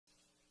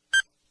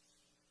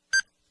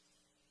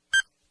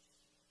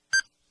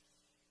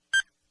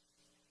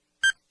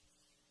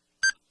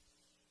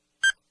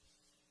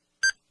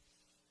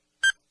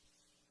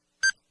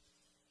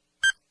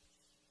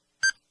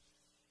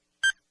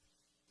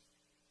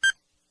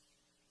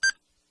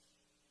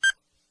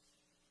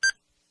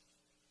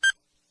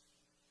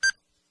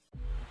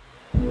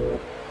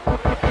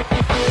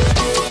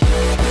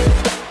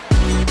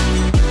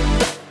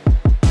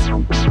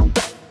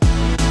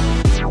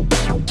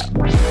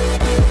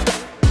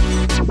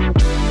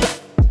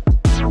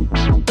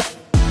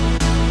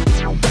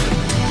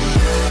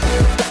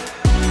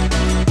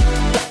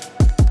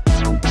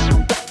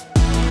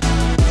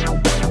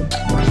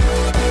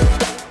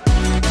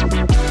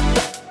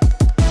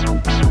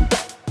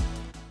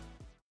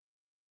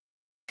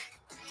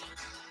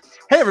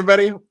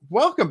everybody,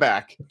 welcome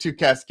back to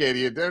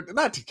Cascadia,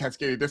 not to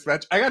Cascadia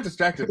Dispatch. I got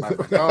distracted by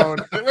my phone.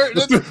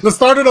 Let's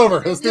start it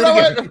over. Let's do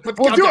it again.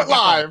 We'll do it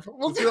live.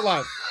 We'll do it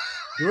live.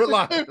 Do it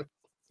live.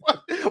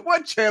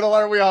 What channel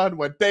are we on?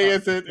 What day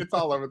is it? It's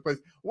all over the place.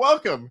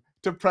 Welcome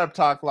to Prep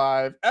Talk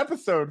Live,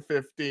 episode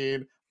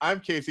 15.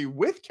 I'm Casey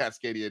with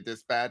Cascadia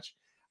Dispatch.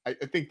 I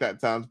think that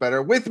sounds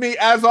better. With me,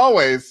 as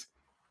always,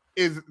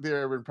 is the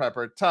Urban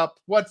Prepper, Tup.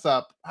 What's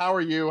up? How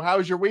are you?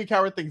 How's your week?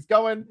 How are things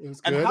going?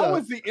 And how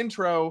was the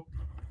intro?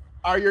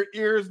 Are your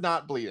ears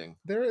not bleeding?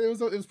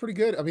 It was pretty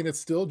good. I mean, it's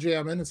still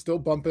jamming. It's still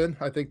bumping.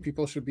 I think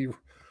people should be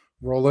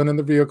rolling in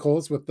the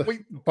vehicles with the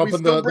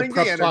bumping the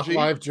Prep Talk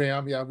Live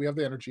jam. Yeah, we have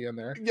the energy in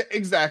there. Yeah,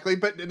 exactly.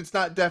 But it's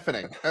not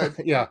deafening.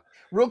 Yeah.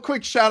 Real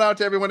quick shout out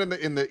to everyone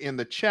in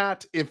the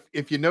chat.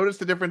 If you notice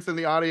the difference in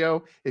the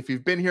audio, if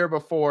you've been here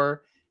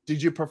before,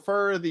 did you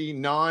prefer the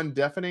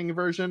non-deafening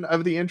version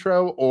of the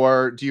intro,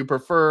 or do you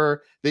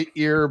prefer the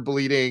ear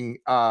bleeding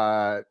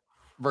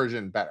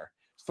version better?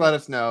 Just let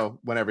us know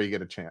whenever you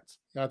get a chance.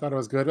 Yeah, I thought it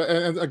was good.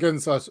 And again,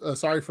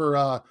 sorry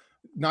for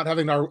not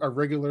having our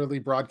regularly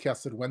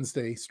broadcasted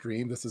Wednesday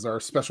stream. This is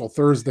our special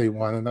Thursday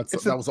one, and that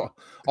was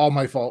all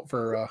my fault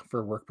for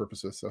work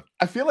purposes. So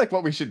I feel like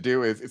what we should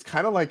do is it's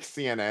kind of like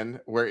CNN,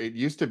 where it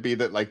used to be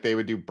that like they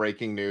would do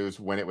breaking news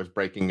when it was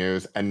breaking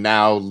news, and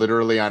now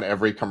literally on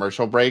every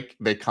commercial break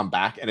they come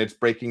back and it's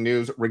breaking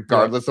news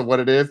regardless of what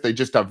it is. They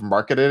just have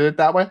marketed it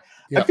that way.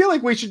 Yeah. I feel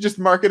like we should just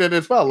market it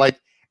as well. Like,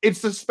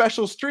 it's a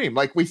special stream.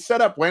 Like, we set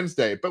up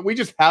Wednesday, but we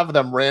just have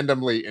them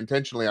randomly,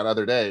 intentionally on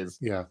other days.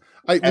 Yeah,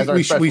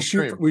 we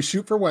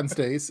shoot for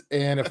Wednesdays,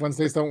 and if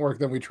Wednesdays don't work,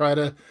 then we try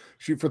to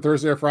shoot for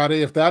Thursday or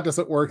Friday. If that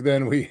doesn't work,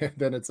 then we go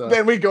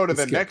to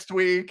the next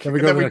week.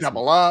 Then we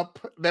double up.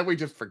 Then we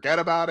just forget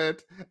about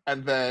it,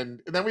 and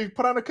then we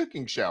put on a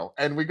cooking show,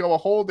 and we go a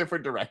whole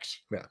different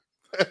direction. Yeah,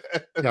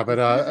 yeah, but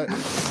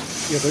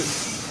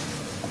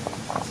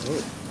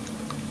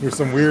there's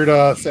some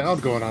weird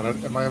sound going on.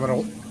 Am I having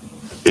a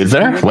Is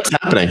there? What's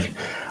happening?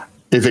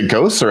 Is it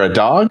ghosts or a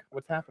dog?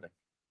 What's happening?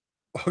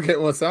 Okay,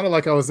 well, it sounded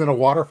like I was in a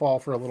waterfall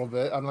for a little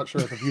bit. I'm not sure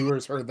if the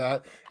viewers heard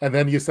that. And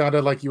then you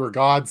sounded like you were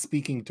God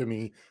speaking to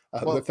me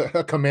with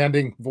a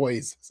commanding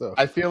voice. So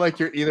I feel like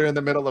you're either in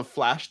the middle of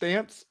flash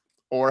dance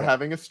or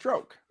having a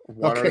stroke.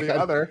 One or the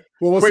other.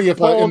 Well, we'll see if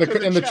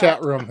in the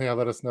chat room. Yeah,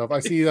 let us know. If I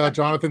see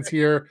Jonathan's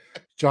here.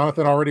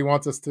 Jonathan already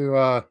wants us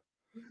to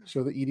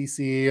show the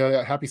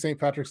EDC. Happy St.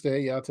 Patrick's Day.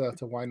 Yeah,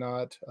 to why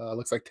not?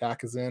 Looks like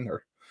Tack is in,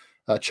 or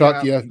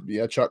Chuck,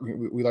 yeah, Chuck.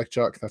 We like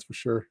Chuck, that's for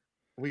sure.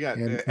 We got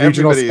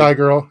Regional Sky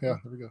Girl. Yeah,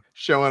 there we go.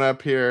 Showing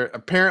up here.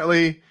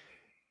 Apparently,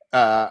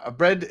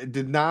 Brett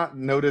did not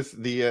notice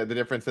the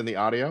difference in the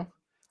audio.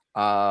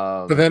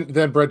 But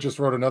then Brett just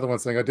wrote another one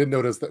saying, "I did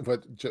notice that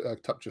what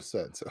Tup just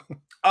said." So,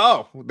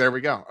 oh, there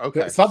we go.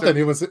 Okay, something.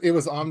 It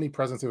was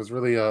omnipresence. It was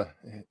really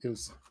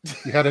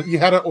you had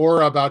an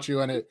aura about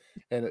you, and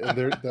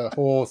the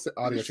whole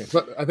audio change.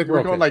 But I think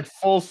we're going like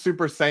full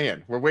Super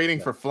Saiyan. We're waiting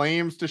for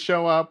flames to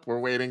show up. We're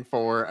waiting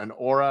for an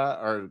aura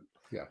or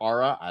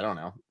aura. I don't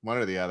know, one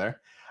or the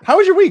other. How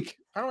was your week?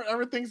 How are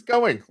everything's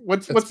going?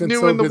 What's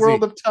new in the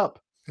world of Tup?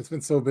 It's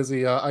been so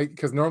busy.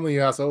 Because normally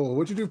you ask, "Oh,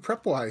 what'd you do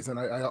prep wise?" And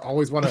I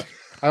always want to.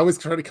 I always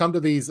try to come to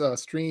these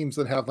streams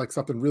and have like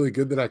something really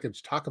good that I could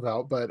talk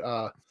about. But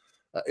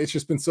it's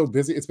just been so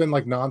busy. It's been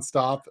like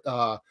nonstop.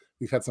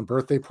 We've had some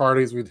birthday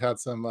parties. We've had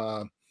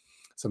some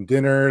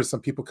dinners.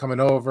 Some people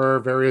coming over.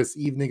 Various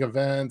evening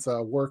events.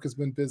 Work has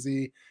been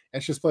busy. And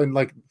it's just been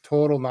like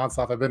total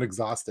nonstop. I've been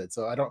exhausted.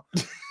 So I don't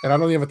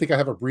even think I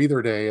have a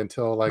breather day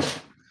until like.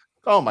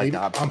 Oh my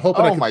God! I'm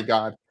hoping. Oh my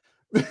God!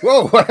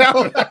 Whoa! What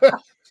happened?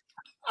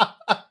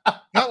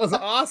 That was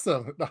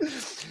awesome.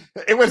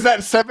 It was that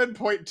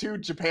 7.2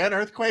 Japan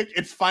earthquake.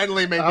 It's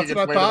finally making its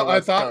way to the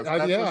West Coast.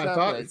 I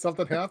thought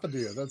something happened to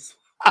you.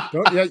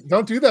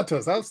 Don't do that to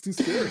us. That was too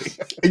scary.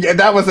 Yeah,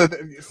 that was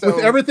with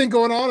everything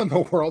going on in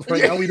the world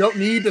right now. We don't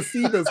need to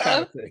see those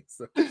kind of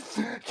things.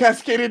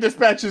 Cascadia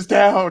Dispatch is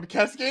down.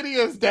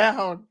 Cascadia is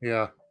down.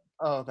 Yeah.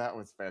 Oh, that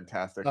was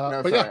fantastic.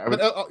 Yeah,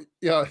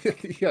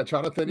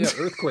 Jonathan. Yeah,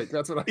 earthquake.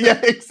 That's what I. Yeah,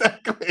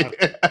 exactly.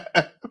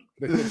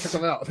 They took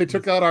them out. They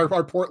took out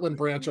our Portland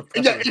branch of.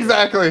 Yeah,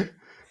 exactly.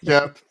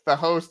 Yep, the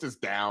host is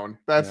down.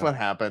 That's what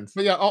happens.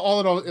 But yeah, all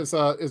in all,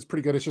 is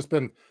pretty good. It's just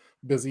been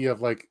busy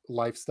of like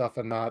life stuff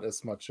and not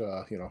as much.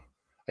 I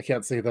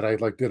can't say that I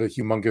like did a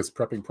humongous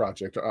prepping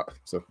project.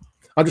 So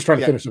I'm just trying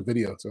to finish a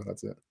video. So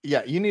that's it.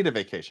 Yeah, you need a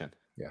vacation.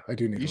 Yeah, I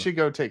do need. You should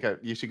go take a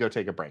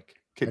break.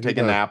 Take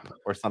a nap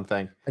or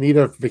something. I need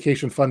a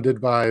vacation funded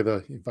by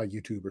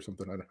YouTube or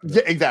something.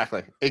 Yeah,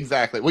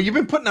 exactly. Well, you've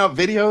been putting out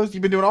videos.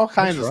 You've been doing all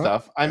kinds of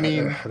stuff. I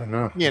mean, I don't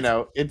know.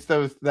 It's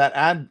that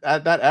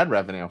ad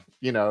revenue.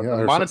 The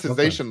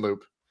monetization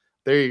loop.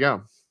 There you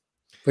go.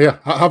 But yeah,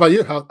 how about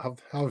you?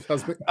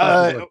 How's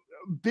it?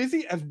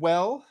 Busy as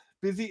well.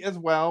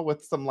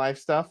 With some life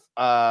stuff.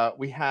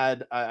 We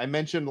had I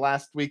mentioned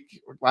last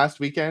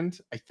weekend.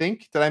 I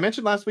think did I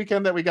mention last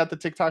weekend that we got the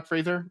TikTok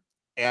freezer?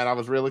 And I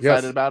was really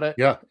excited about it.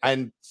 Yeah.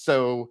 And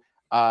so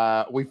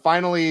we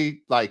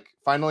finally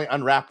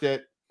unwrapped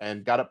it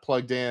and got it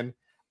plugged in.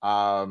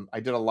 I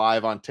did a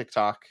live on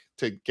TikTok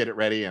to get it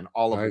ready, and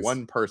all of Nice.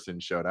 one person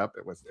showed up.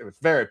 It was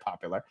very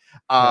popular.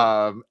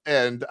 Yeah.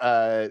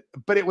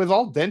 But it was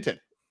all dented.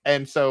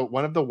 And so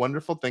one of the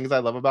wonderful things I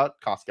love about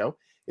Costco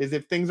is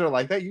if things are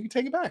like that, you can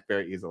take it back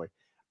very easily.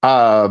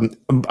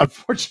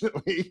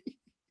 Unfortunately,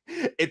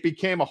 it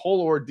became a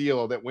whole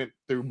ordeal that went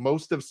through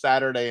most of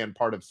Saturday and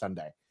part of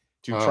Sunday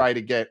to try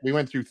to get. We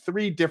went through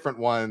 3 different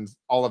ones,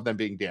 all of them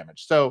being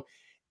damaged. So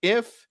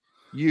if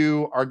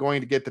you are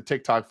going to get the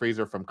TikTok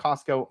freezer from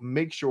Costco,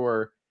 make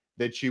sure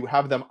that you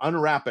have them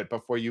unwrap it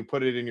before you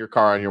put it in your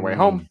car on your way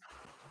home.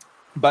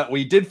 But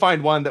we did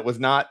find one that was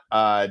not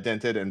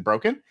dented and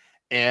broken.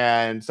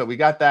 And so we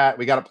got that.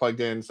 We got it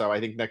plugged in. So I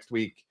think next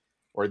week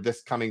or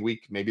this coming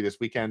week, maybe this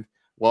weekend,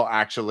 we'll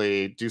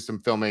actually do some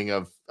filming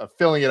of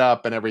filling it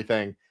up and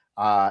everything.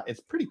 It's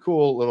a pretty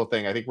cool little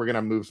thing. I think we're going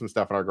to move some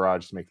stuff in our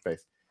garage to make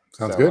space.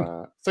 Sounds good.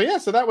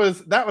 So that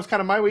was kind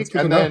of my week.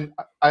 And then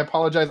I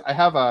apologize. I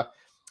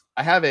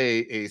have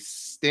a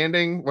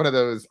standing, one of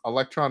those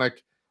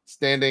electronic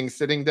standing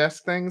sitting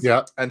desk things.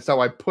 Yeah. And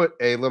so I put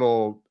a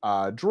little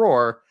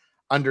drawer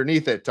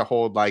underneath it to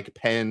hold like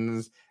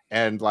pens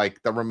and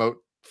like the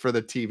remote for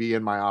the TV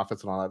in my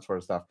office and all that sort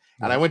of stuff.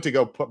 Yeah. And I went to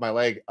go put my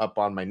leg up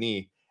on my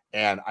knee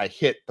and I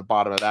hit the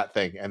bottom of that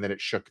thing and then it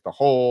shook the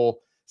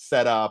whole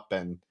setup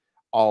and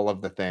all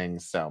of the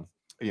things. So,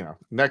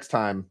 next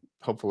time,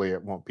 hopefully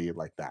it won't be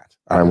like that.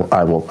 I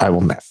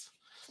will miss.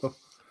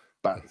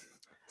 But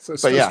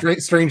yeah,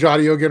 strange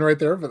audio again right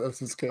there. But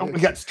this is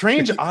we got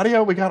strange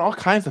audio. We got all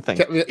kinds of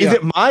things. Yeah.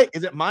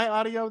 Is it my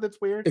audio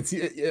that's weird?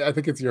 I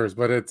think it's yours,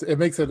 but it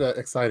makes it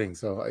exciting.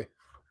 So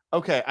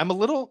okay, I'm a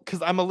little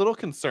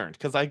concerned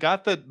because I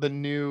got that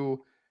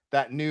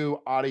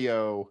new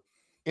audio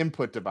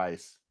input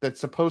device that's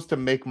supposed to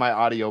make my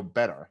audio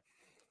better,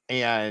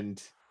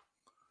 and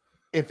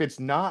if it's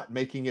not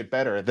making it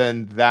better,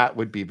 then that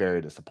would be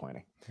very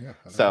disappointing. Yeah,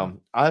 so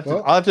I'll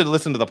have to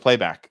listen to the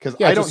playback because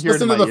I don't hear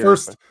it in my ears. Listen to the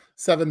first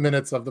 7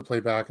 minutes of the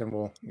playback, and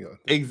we'll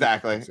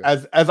exactly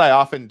as I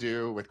often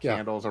do with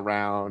candles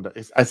around.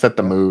 I set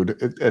the mood.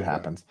 It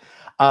happens.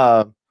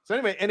 So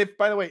anyway, and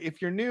by the way,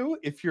 if you're new,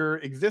 if you're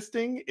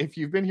existing, if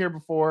you've been here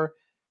before,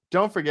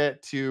 don't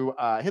forget to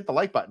hit the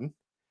like button,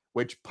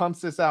 which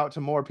pumps this out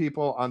to more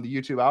people on the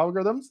YouTube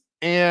algorithms.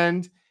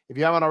 And if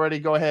you haven't already,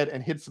 go ahead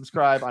and hit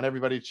subscribe on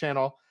everybody's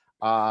channel.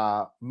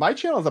 My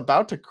channel is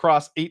about to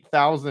cross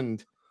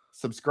 8,000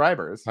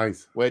 subscribers,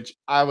 nice, which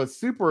I was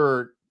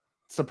super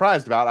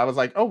surprised about. I was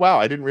like, oh wow,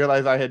 I didn't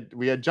realize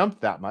we had jumped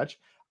that much.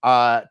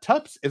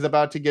 Tups is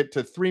about to get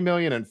to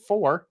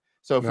 3,000,004.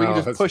 So if we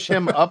can just push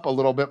him up a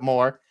little bit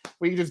more,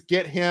 we can just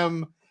get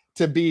him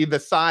to be the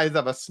size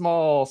of a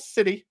small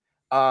city.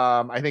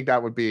 I think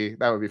that would be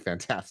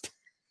fantastic.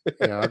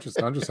 Yeah,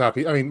 I'm just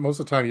happy. I mean, most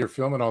of the time you're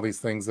filming all these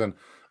things, and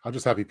I'm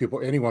just happy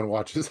anyone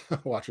watches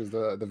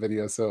the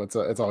video. So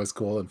it's always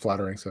cool and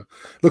flattering. So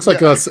looks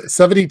like a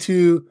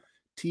 72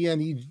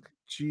 TNEGA.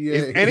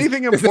 Is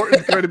anything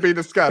important going to be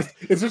discussed?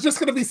 Is there just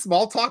going to be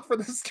small talk for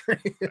this stream?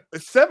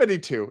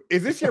 72.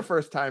 Is this your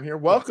first time here?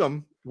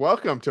 Welcome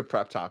to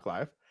Prep Talk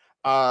Live.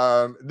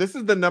 This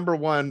is the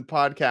 #1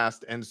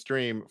 podcast and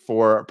stream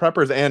for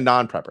preppers and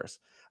non-preppers.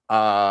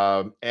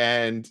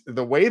 And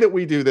the way that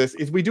we do this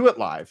is we do it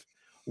live.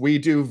 We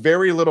do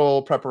very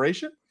little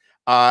preparation.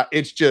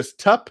 It's just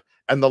Tup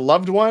and the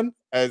loved one,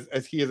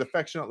 as he is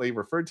affectionately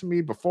referred to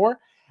me before,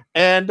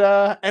 and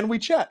we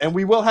chat. And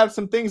we will have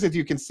some things, as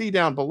you can see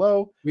down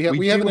below. We have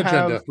an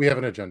agenda. We have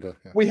an agenda.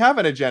 Yeah. We have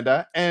an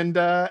agenda, and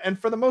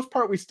for the most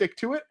part, we stick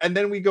to it, and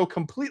then we go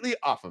completely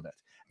off of it,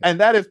 and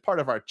that is part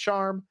of our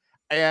charm.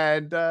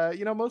 And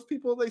most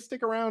people, they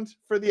stick around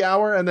for the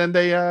hour, and then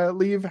they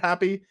leave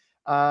happy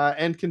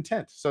and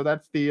content. So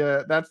that's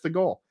the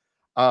goal.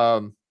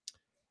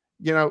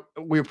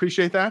 We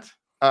appreciate that.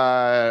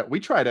 We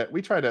try to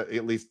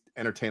at least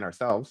entertain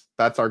ourselves.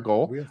 That's our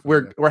goal.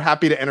 We're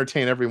happy to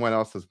entertain everyone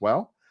else as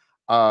well.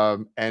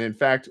 And in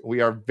fact,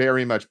 we are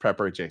very much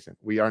prepper adjacent.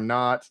 We are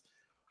not.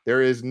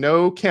 There is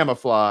no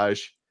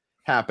camouflage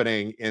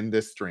happening in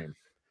this stream.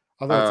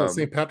 Although it's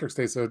St. Patrick's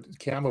Day, so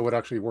camo would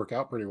actually work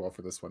out pretty well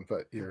for this one.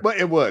 But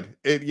it would.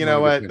 You know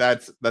what?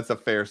 That's a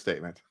fair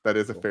statement. That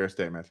is a fair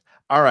statement.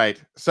 All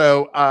right.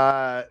 So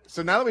now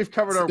that we've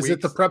covered our weeks, is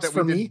it the preps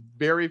for me?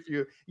 Very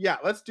few. Yeah,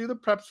 let's do the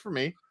preps for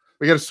me.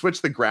 We got to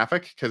switch the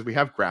graphic because we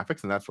have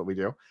graphics, and that's what we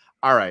do.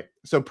 All right.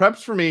 So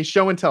preps for me.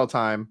 Show and tell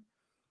time.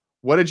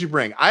 What did you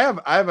bring?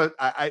 I'm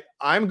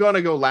going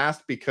to go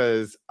last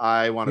because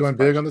I want to. You went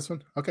big on this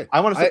one? Okay. I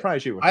want to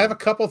surprise you. I have a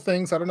couple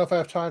things. I don't know if I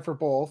have time for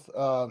both.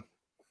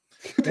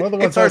 One of the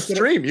ones it's our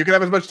stream. You can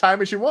have as much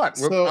time as you want.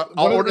 So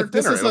I'll order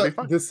dinner. It'll be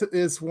fun. This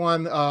is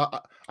one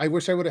I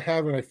wish I would have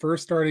had when I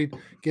first started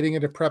getting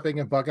into prepping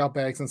and bug out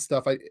bags and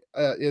stuff.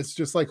 It's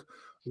just like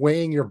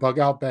weighing your bug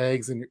out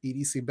bags and your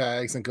EDC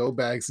bags and go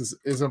bags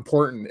is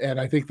important.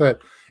 And I think that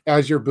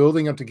as you're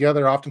building them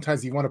together,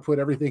 oftentimes you want to put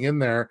everything in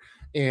there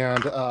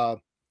and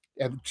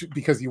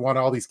because you want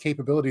all these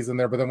capabilities in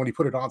there, but then when you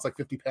put it on, it's like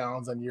 50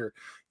 pounds and you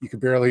can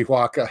barely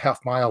walk a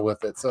half mile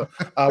with it. So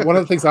one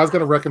of the things I was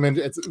going to recommend,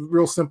 it's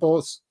real simple,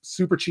 it's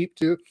super cheap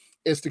too,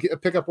 is to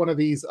pick up one of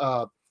these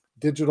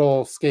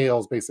digital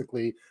scales,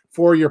 basically,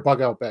 for your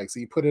bug out bag. So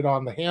you put it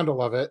on the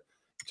handle of it,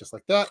 just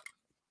like that.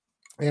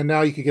 And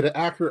now you can get an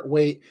accurate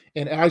weight.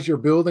 And as you're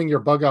building your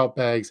bug out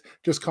bags,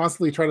 just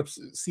constantly try to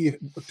see,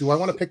 do I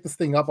want to pick this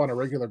thing up on a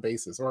regular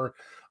basis? Or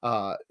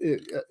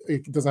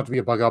it doesn't have to be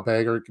a bug out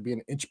bag, or it could be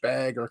an inch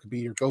bag, or it could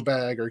be your go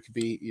bag, or it could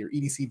be your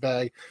EDC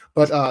bag.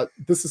 But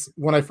this is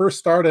when I first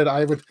started,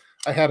 I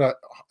had a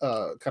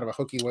kind of a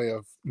hokey way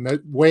of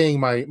weighing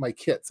my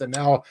kits. And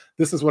now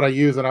this is what I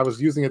use. And I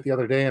was using it the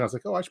other day, and I was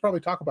like, oh, I should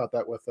probably talk about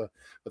that with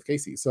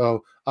Casey.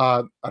 So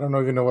I don't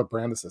even know what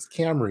brand this is.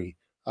 Camry.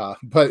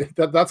 But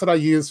that's what I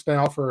use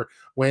now for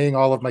weighing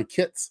all of my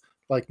kits,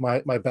 like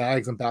my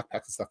bags and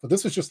backpacks and stuff. But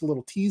this was just a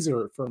little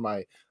teaser for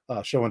my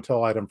show and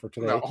tell item for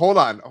today. No, hold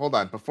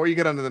on. Before you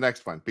get on to the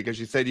next one, because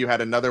you said you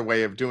had another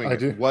way of doing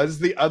it. Was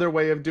the other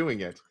way of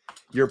doing it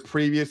your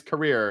previous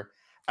career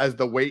as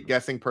the weight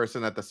guessing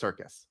person at the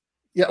circus?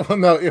 Yeah, well,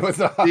 no, it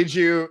was. Did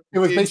you? It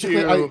was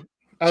basically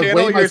I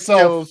channel your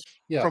skills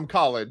from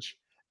college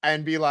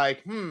and be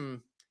like,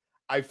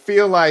 I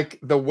feel like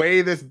the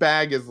way this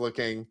bag is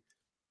looking,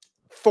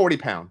 40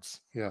 pounds.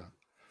 Yeah.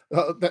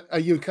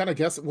 You kind of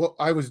guess. Well,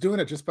 I was doing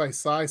it just by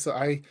size. So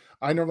I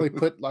normally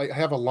put, like, I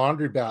have a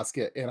laundry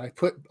basket, and I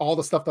put all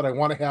the stuff that I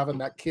want to have in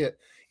that kit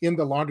in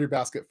the laundry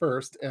basket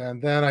first,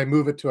 and then I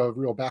move it to a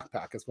real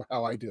backpack is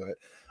how I do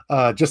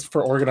it, just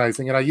for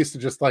organizing. And I used to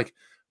just like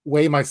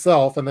weigh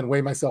myself and then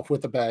weigh myself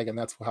with the bag, and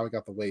that's how I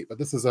got the weight. But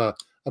this is a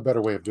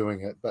better way of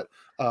doing it. But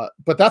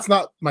that's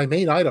not my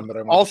main item that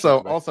I want.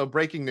 Also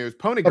breaking news: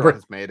 Pony Girl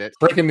has made it.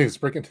 Breaking news.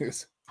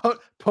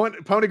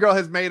 Pony Girl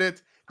has made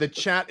it. The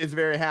chat is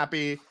very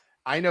happy.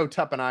 I know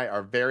Tup and I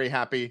are very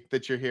happy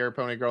that you're here,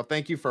 Pony Girl.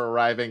 Thank you for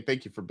arriving.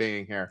 Thank you for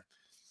being here.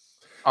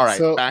 All right,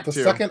 so the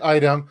second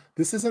item.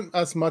 This isn't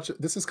as much.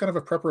 This is kind of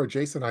a prepper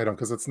adjacent item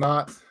because it's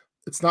not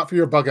for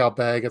your bug out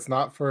bag. It's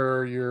not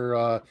for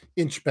your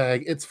inch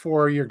bag. It's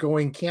for your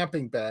going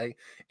camping bag.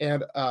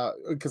 And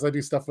because I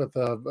do stuff with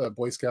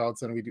Boy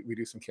Scouts, and we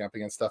do some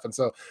camping and stuff. And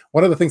so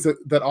one of the things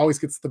that always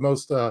gets the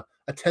most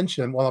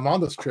attention while I'm on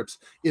those trips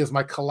is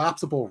my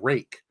collapsible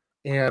rake.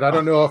 And I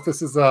don't know if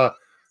this is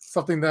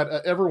something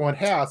that everyone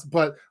has,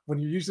 but when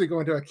you're usually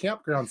going to a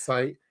campground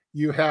site,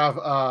 you have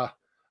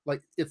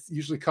like it's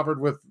usually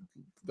covered with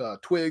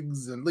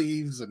twigs and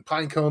leaves and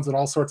pine cones and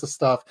all sorts of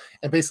stuff.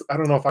 And basically, I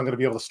don't know if I'm going to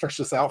be able to stretch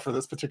this out for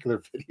this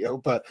particular video,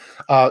 but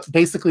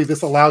basically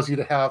this allows you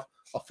to have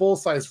a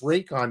full-size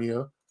rake on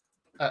you,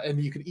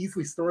 and you can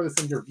easily store this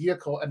in your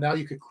vehicle. And now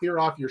you could clear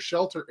off your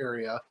shelter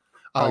area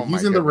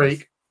using the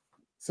rake.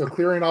 So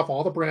clearing off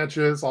all the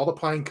branches, all the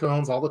pine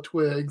cones, all the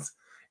twigs.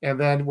 And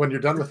then when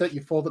you're done with it,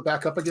 you fold it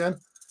back up again,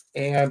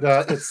 and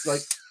it's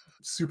like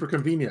super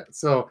convenient.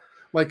 So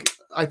like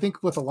I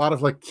think with a lot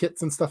of like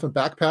kits and stuff and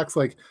backpacks,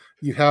 like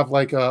you have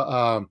like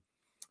a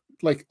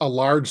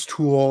large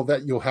tool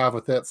that you'll have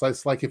with it. So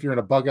it's like if you're in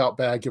a bug out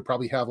bag, you'll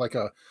probably have like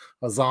a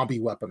zombie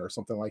weapon or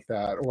something like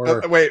that.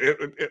 Or wait,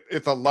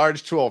 it's a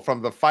large tool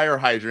from the fire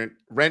hydrant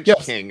wrench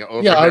king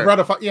over here. I brought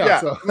a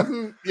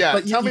So, yeah.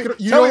 But tell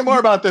me more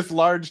about this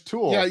large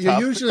tool. Yeah,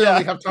 you usually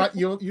only have time.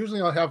 You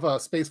usually only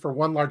have space for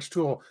one large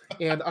tool,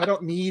 and I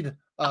don't need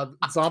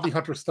zombie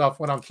hunter stuff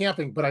when I'm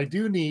camping, but I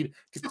do need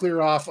to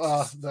clear off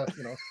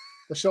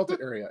the shelter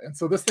area. And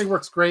so this thing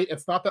works great.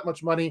 It's not that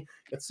much money.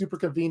 It's super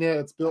convenient.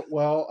 It's built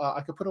well. I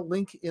could put a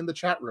link in the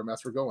chat room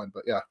as we're going,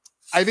 but yeah.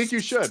 I think you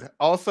should.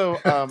 Also,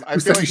 I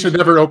feel like you should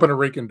never open a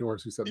rake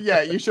indoors. Who said that?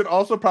 Yeah, you should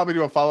also probably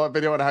do a follow-up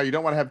video on how you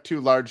don't want to have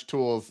two large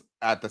tools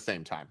at the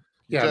same time.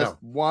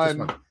 Just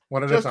one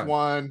at a time.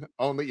 One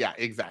only. Yeah,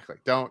 exactly.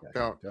 Don't.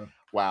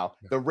 Wow.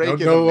 The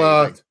rake is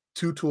amazing.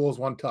 Two tools,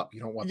 one tup.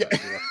 You don't want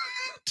that.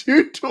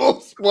 Two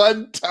tools,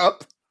 one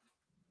tup.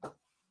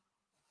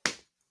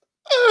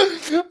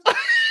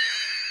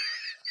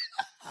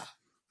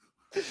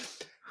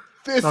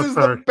 This is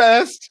the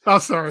best. Oh,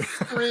 sorry.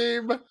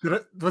 Stream.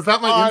 Was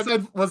that my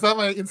inside? Was that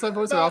my inside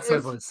voice or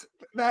outside voice?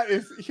 That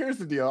is. Here's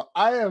the deal.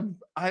 I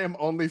am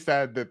only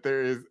sad that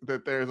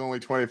there's only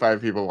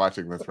 25 people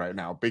watching this right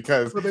now,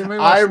 because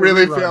I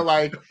really feel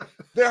like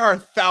there are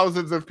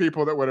thousands of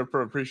people that would have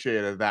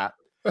appreciated that.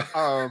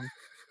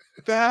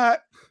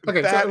 That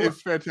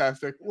is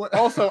fantastic.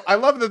 Also, I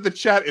love that the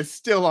chat is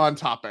still on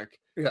topic.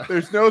 Yeah.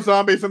 There's no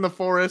zombies in the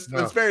forest. No.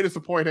 That's very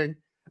disappointing.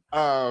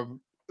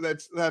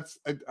 That's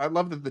I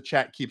love that the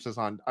chat keeps us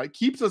on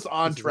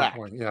track.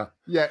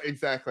 Yeah,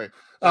 exactly.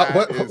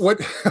 What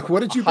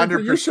did you bring for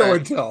your show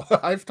and tell?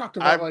 I've talked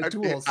about my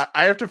tools.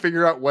 I have to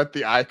figure out what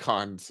the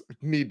icons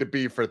need to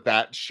be for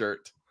that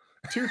shirt.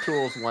 Two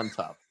tools, one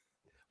tup,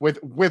 with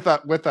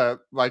a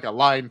like a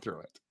line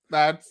through it.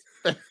 That's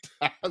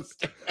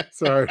fantastic.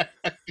 Sorry.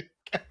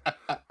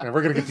 Man,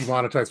 we're gonna get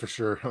demonetized for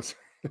sure.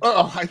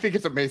 Oh, I think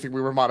it's amazing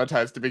we were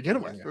monetized to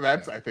begin with.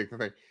 That's I think the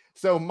thing.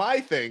 So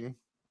my thing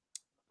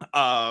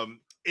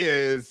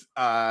is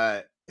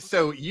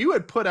so you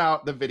had put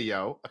out the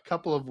video a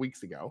couple of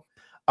weeks ago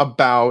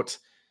about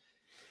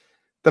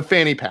the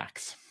fanny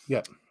packs.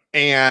 Yeah.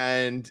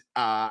 And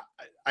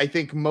I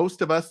think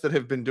most of us that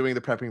have been doing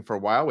the prepping for a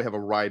while, we have a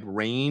wide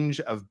range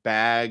of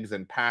bags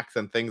and packs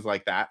and things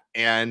like that.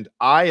 And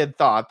I had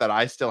thought that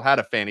I still had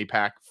a fanny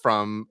pack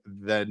from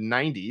the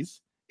 90s,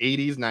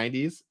 80s,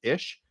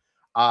 90s-ish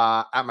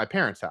at my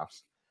parents'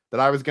 house that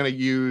I was going to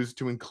use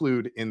to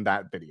include in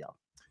that video.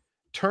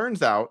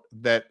 Turns out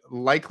that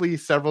likely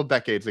several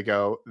decades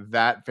ago,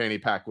 that fanny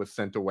pack was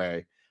sent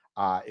away.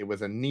 It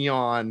was a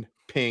neon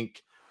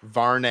pink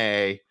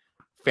Varney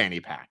fanny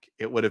pack.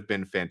 It would have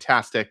been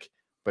fantastic,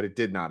 but it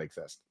did not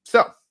exist.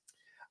 So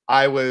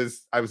I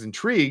was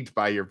intrigued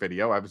by your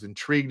video. I was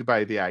intrigued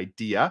by the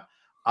idea.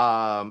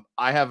 I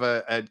have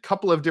a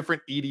couple of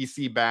different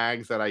EDC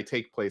bags that I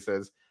take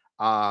places,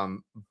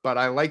 but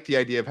I like the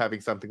idea of having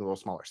something a little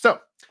smaller. So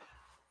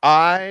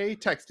I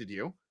texted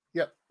you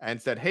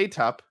and said, hey,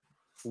 Tup,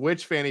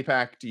 which fanny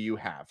pack do you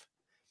have?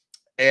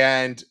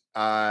 And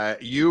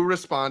you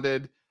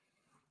responded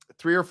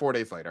 3 or 4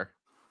 days later.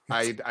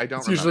 I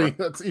don't remember.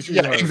 That's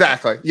usually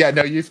exactly. Yeah,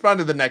 no, you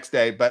responded the next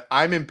day, but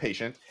I'm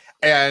impatient.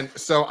 And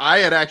so I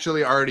had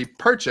actually already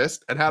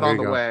purchased and had on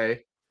the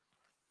way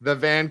the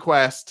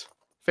VanQuest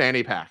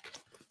fanny pack.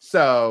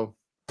 So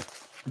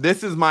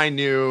this is my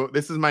new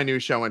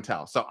show and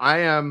tell. So I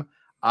am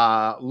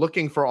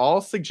looking for all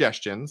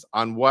suggestions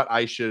on what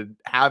I should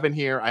have in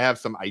here. I have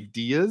some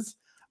ideas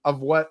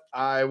of what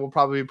I will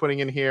probably be putting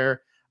in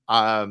here.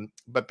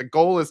 But the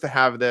goal is to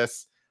have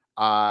this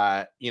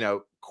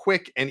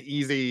quick and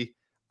easy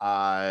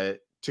to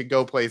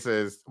go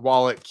places,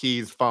 wallet,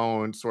 keys,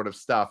 phone sort of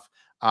stuff,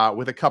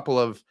 with a couple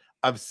of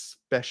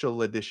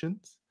special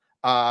editions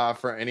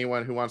for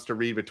anyone who wants to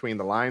read between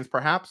the lines,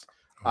 perhaps.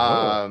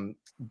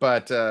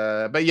 But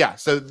yeah,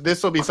 so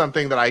this will be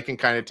something that I can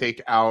kind of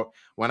take out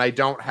when I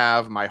don't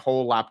have my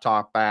whole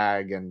laptop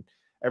bag and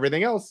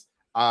everything else.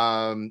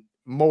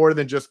 More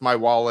than just my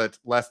wallet,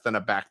 less than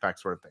a backpack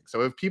sort of thing.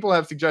 So if people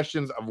have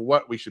suggestions of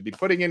what we should be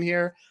putting in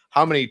here,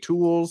 how many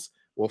tools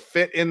will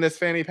fit in this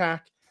fanny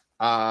pack,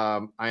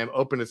 I am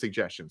open to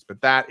suggestions.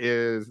 But that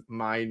is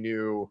my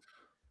new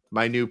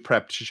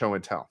prep show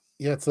and tell.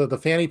 Yeah, so the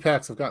fanny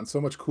packs have gotten so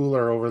much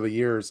cooler over the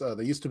years.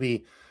 They used to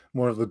be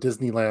more of the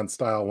Disneyland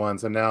style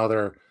ones, and now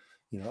they're,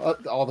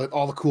 all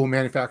the cool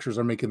manufacturers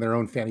are making their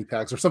own fanny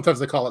packs, or sometimes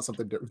they call it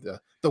something different,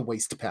 the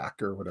waist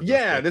pack or whatever.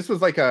 Yeah, this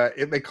was like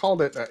they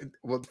called it.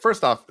 Well,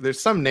 first off,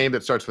 there's some name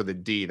that starts with a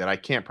D that I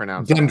can't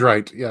pronounce.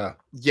 Dendrite. Yeah.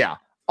 Yeah.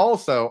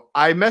 Also,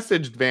 I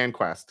messaged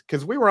VanQuest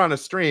because we were on a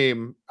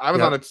stream. I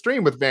was on a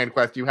stream with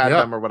VanQuest. You had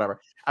them or whatever.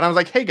 And I was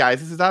like, hey guys,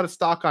 this is out of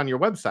stock on your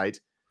website.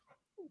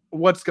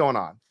 What's going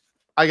on?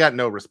 I got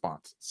no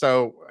response.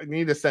 So I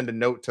need to send a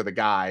note to the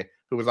guy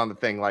who was on the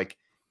thing. Like,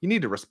 you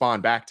need to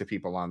respond back to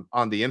people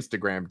on the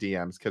Instagram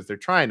DMs because they're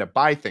trying to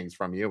buy things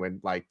from you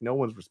and like no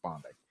one's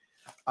responding.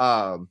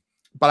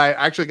 But I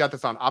actually got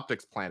this on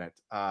Optics Planet,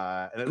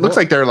 and it looks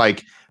like they're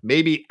like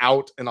maybe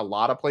out in a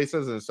lot of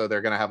places, and so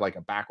they're gonna have like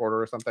a back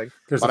order or something.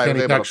 There's a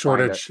fanny pack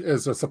shortage.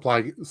 Is a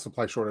supply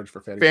shortage for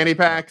fanny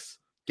packs,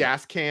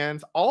 gas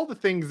cans, all the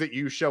things that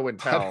you show and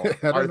tell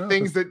are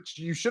things that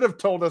you should have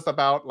told us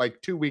about like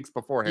 2 weeks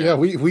beforehand. Yeah,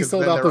 we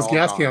sold out those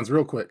gas cans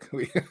real quick.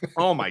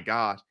 Oh my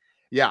gosh.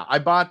 Yeah, I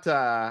bought,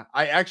 I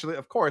actually,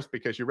 of course,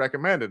 because you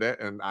recommended it,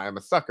 and I am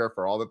a sucker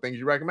for all the things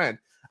you recommend.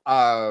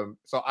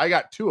 So I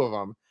got 2 of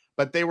them,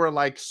 but they were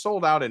like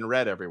sold out in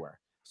red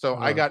everywhere. So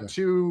I got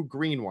 2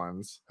 green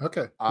ones.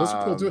 Okay, those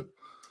are cool too.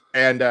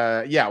 And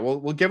yeah,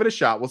 we'll give it a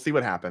shot. We'll see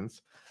what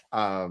happens.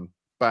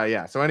 But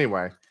yeah, so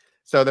anyway,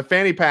 so the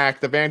fanny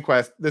pack, the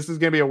VanQuest, this is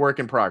gonna be a work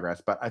in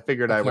progress, but I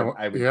figured I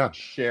would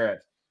share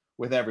it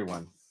with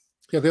everyone.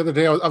 Yeah, the other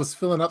day I was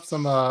filling up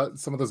some of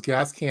those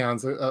gas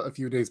cans a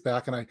few days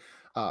back, and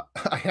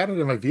I had it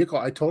in my vehicle.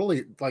 I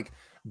totally like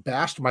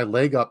bashed my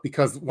leg up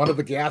because one of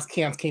the gas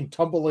cans came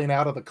tumbling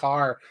out of the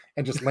car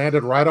and just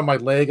landed right on my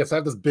leg. So I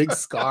have this big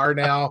scar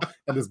now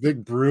and this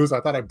big bruise. I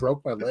thought I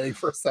broke my leg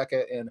for a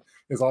second, and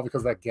it's all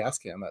because of that gas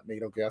can, that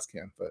NATO gas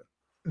can. But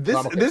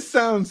this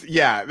sounds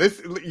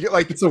this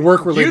like it's a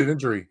work-related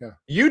injury. Yeah.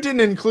 You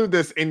didn't include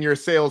this in your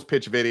sales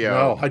pitch video.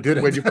 No, I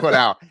didn't. When you put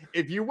out,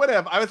 if you would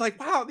have, I was like,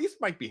 wow, these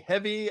might be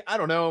heavy. I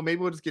don't know.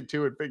 Maybe we'll just get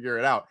to it and figure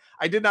it out.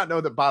 I did not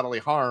know that bodily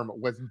harm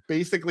was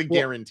basically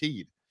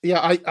guaranteed.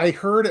 Yeah, I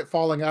heard it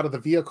falling out of the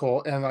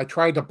vehicle, and I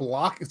tried to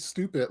block it.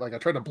 Stupid, like I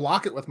tried to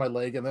block it with my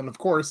leg, and then of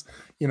course,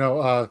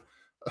 5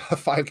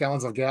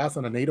 gallons of gas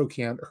in a NATO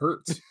can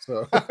hurts.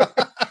 So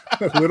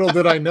little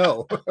did I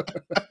know.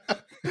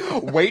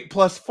 Weight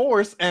plus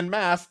force and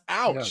mass.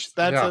 Ouch.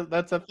 Yes,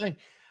 that's a thing.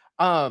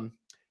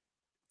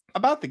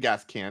 About the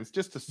gas cans,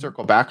 just to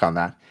circle back on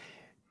that,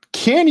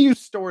 can you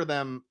store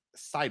them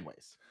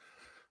sideways?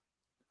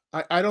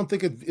 I don't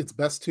think it's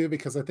best to,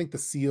 because I think the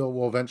seal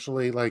will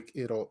eventually,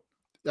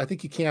 I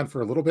think you can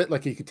for a little bit,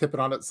 like you could tip it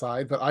on its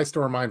side, but I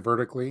store mine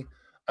vertically.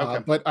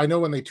 Okay. But I know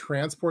when they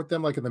transport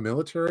them, like in the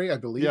military, I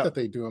believe that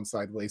they do them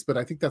sideways, but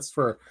I think that's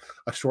for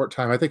a short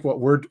time. I think what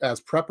we're,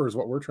 as preppers,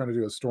 what we're trying to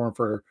do is store them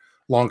for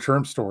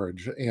long-term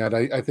storage. And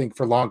I think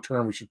for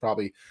long-term, we should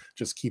probably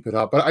just keep it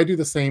up. But I do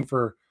the same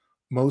for,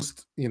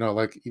 most,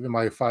 like even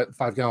my 5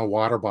 gallon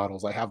water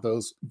bottles, I have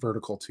those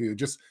vertical too.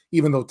 Just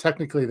even though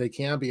technically they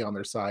can be on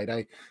their side,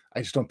 I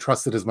just don't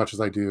trust it as much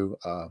as I do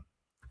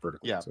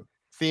vertical. Yeah. So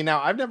See,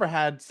 now I've never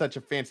had such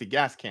a fancy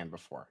gas can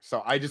before,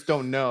 so I just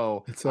don't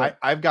know. it's I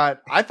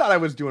thought I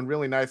was doing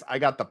really nice. I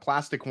got the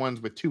plastic ones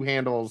with 2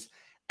 handles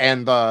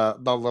and the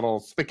little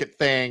spigot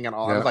thing and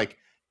all. I was yeah. like,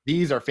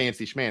 these are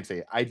fancy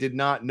schmancy. I did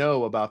not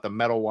know about the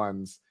metal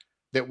ones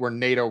that were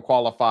NATO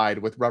qualified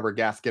with rubber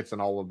gaskets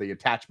and all of the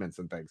attachments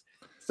and things.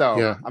 So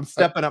Yeah. I'm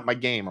stepping up my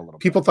game a little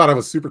bit. People thought I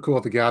was super cool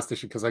at the gas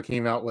station because I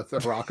came out with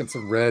rocking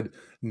some red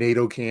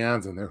NATO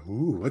cans, and they're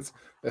what's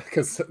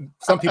because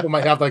some people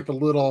might have like the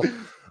little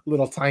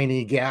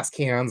tiny gas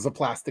cans, the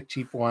plastic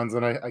cheap ones,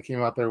 and I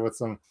came out there with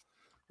some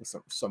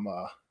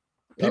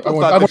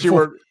People thought that you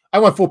were. I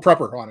went full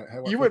prepper on it.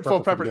 You went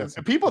full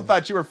prepper. People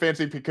thought you were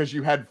fancy because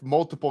you had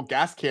multiple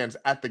gas cans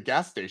at the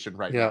gas station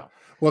right now.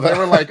 Well, they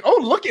were like, "Oh,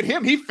 look at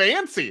him! He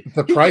fancy."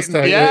 The price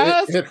tag,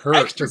 gas, it hurt.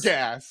 Extra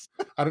gas.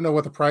 I don't know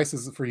what the price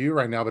is for you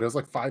right now, but it was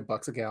like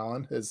 $5 a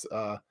gallon. It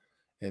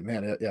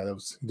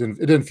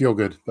didn't feel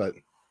good, but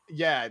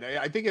yeah,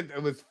 I think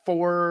it was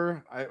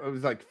it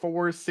was like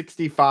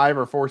 $4.65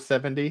 or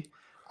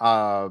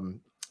 $4.70.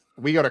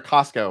 We go to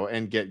Costco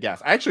and get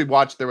gas. I actually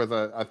watched. There was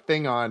a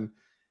thing on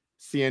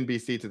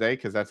CNBC today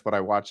because that's what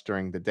I watched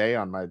during the day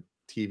on my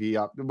TV.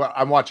 Well,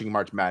 I'm watching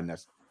March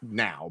Madness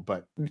now,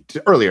 but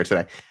earlier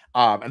today,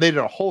 and they did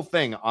a whole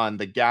thing on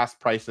the gas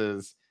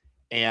prices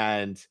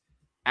and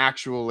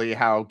actually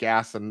how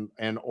gas and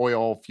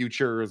oil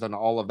futures and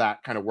all of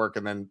that kind of work,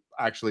 and then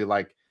actually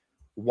like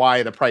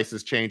why the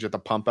prices change at the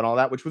pump and all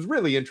that, which was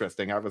really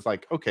interesting. I was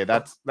like, okay,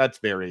 that's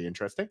very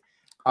interesting.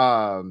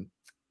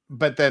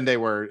 But then they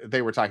were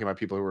talking about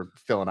people who were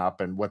filling up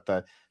and what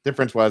the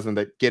difference was, and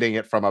that getting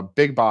it from a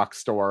big box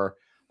store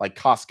like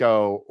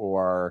Costco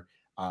or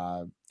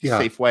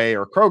Safeway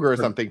or Kroger or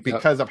something,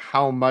 because of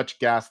how much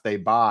gas they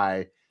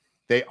buy,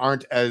 they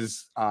aren't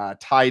as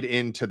tied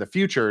into the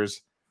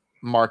futures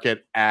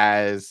market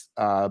as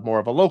more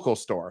of a local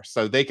store.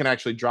 So they can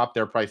actually drop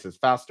their prices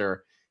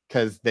faster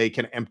because they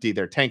can empty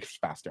their tanks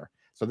faster.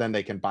 So then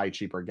they can buy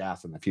cheaper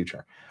gas in the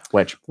future,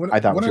 which I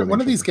thought was really one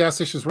of these gas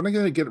stations. When are they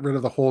going to get rid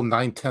of the whole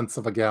 9/10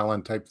 of a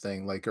gallon type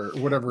thing, like, or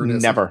whatever it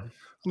is? Never.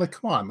 I'm like,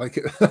 come on, like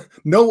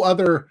no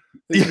other.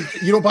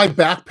 You don't buy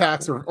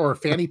backpacks or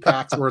fanny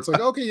packs where it's like,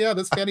 okay, yeah,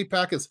 this fanny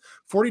pack is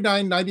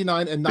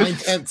 $49.99 and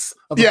 9/10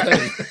 of a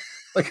penny.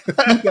 Like,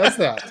 who does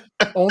that?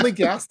 Only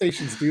gas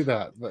stations do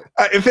that. But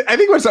I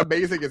think what's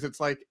amazing is it's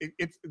like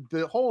it's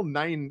the whole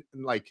 9/10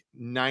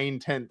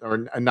 or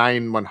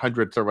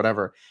 9/100 or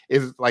whatever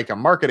is like a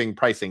marketing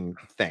pricing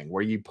thing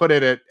where you put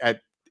it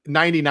at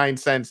 99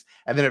 cents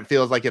and then it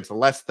feels like it's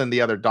less than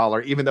the other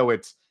dollar, even though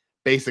it's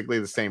basically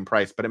the same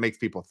price, but it makes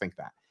people think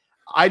that.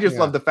 I just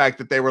love the fact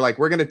that they were like,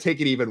 we're going to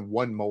take it even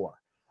one more.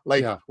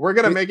 Like, we're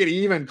going to make it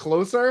even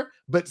closer,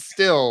 but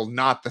still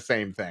not the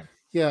same thing.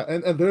 Yeah,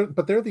 and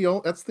they're the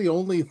only, that's the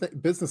only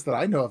business that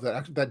I know of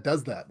that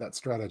does that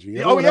strategy.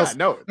 Everyone else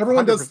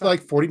does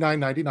like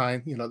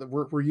 $49.99. You know, that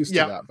we're used to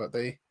that, but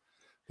they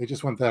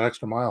just went that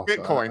extra mile.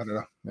 Bitcoin, so I don't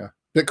know. Yeah,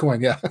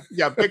 Bitcoin,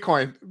 yeah,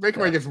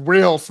 Bitcoin gets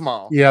real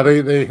small. Yeah,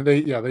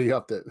 they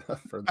upped it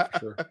for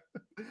sure.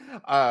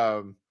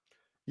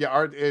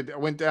 It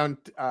went down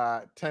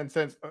 10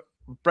 cents.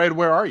 Brad,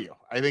 where are you?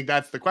 I think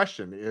that's the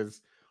question is,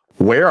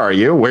 where are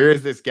you? Where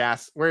is this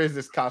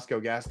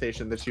Costco gas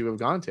station that you have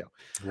gone to?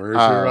 Where's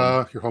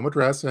your home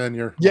address and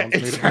your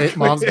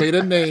mom's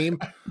maiden name?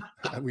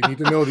 We need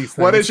to know these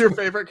things. What is your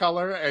favorite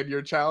color and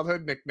your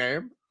childhood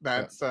nickname?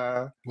 That's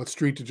what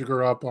street did you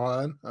grow up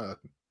on?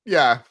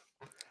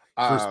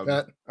 First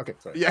pet. Okay,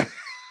 sorry. Yeah.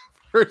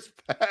 First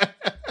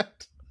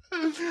pet.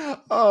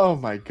 Oh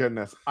my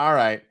goodness. All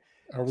right.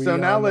 So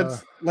now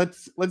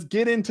let's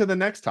get into the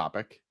next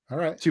topic. All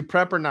right. To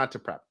prep or not to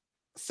prep.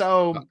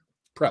 So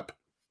prep.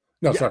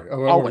 No, sorry.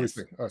 Always.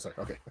 Sorry.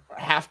 Okay.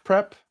 Half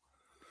prep,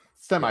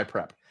 semi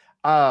prep.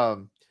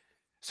 So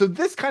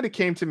this kind of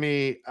came to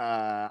me.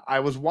 I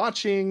was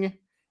watching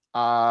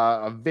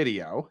a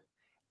video,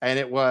 and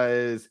it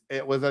was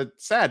a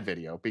sad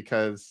video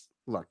because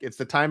look, it's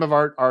the time of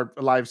our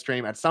live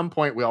stream. At some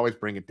point, we always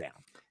bring it down.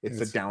 It's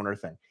a downer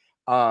thing.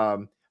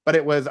 But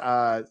it was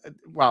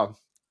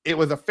it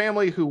was a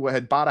family who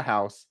had bought a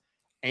house,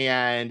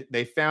 and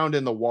they found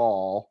in the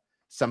wall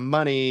some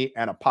money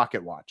and a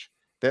pocket watch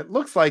that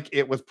looks like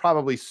it was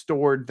probably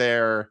stored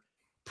there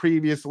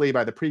previously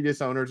by the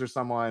previous owners or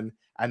someone,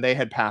 and they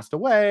had passed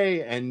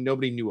away and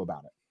nobody knew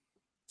about it.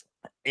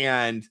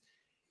 And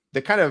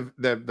the kind of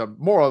the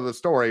moral of the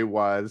story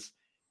was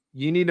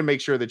you need to make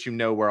sure that you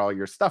know where all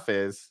your stuff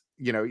is.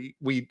 You know,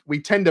 we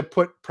tend to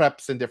put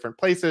preps in different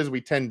places.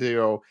 We tend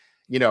to,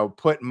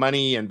 put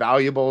money and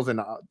valuables and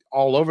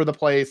all over the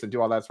place and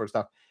do all that sort of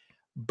stuff.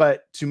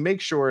 But to make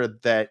sure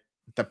that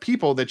the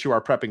people that you are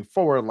prepping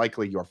for,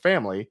 likely your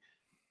family,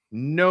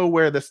 know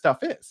where the stuff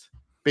is,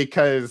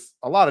 because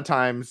a lot of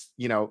times,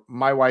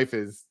 my wife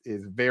is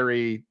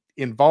very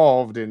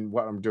involved in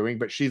what I'm doing,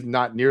 but she's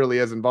not nearly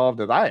as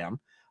involved as I am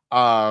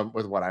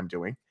with what I'm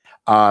doing.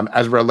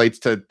 as it relates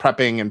to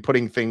prepping and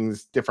putting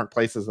things different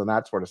places and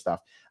that sort of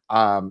stuff.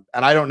 And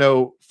I don't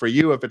know for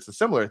you if it's a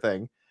similar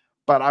thing,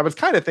 but I was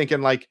kind of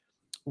thinking like,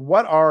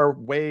 what are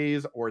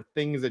ways or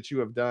things that you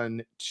have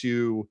done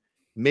to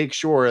make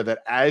sure that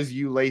as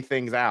you lay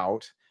things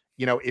out,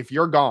 you know, if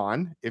you're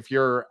gone, if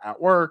you're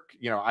at work,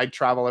 you know, I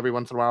travel every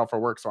once in a while for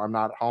work, so I'm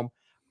not at home.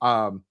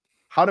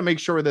 How to make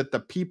sure that the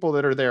people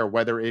that are there,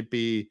 whether it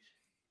be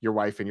your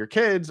wife and your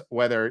kids,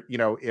 whether, you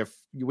know, if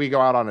we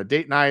go out on a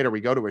date night or we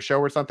go to a show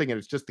or something and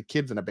it's just the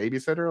kids and a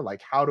babysitter,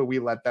 like how do we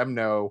let them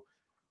know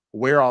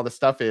where all the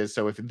stuff is?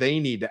 So if they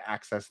need to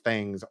access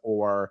things,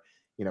 or,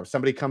 you know,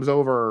 somebody comes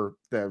over,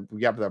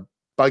 we have the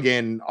bug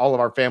in, all of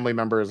our family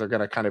members are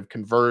going to kind of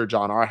converge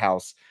on our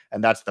house,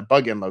 and that's the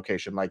bug in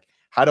location. Like,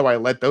 how do I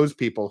let those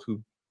people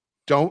who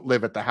don't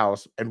live at the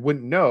house and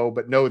wouldn't know,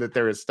 but know that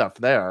there is stuff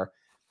there,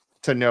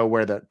 to know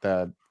where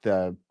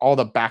the all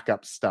the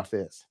backup stuff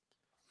is?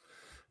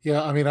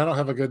 Yeah, I mean, I don't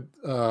have a good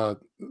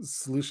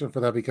solution for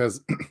that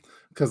because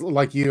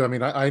like you, I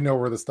mean, I know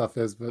where the stuff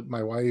is, but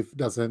my wife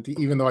doesn't.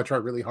 Even though I try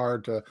really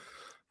hard to,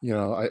 you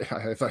know,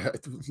 if I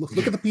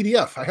look at the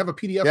PDF, I have a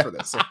PDF Yeah. for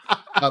this. So,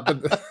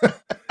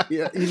 but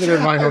yeah, even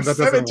in my I home, have that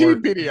doesn't 17 work.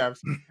 PDFs.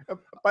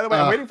 By the way,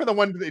 I'm waiting for the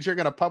one that you're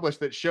going to publish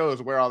that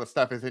shows where all the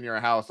stuff is in your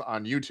house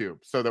on YouTube,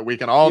 so that we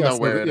can all Yeah, know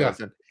so where it is,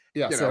 and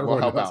you so know, we'll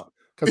everyone help knows. out.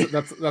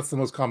 Because that's the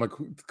most common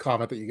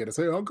comment that you get, to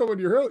say, "I'll go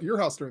into your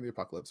house during the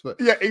apocalypse."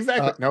 But Yeah,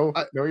 exactly. No,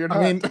 I, no, you're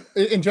I not.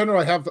 mean, in general,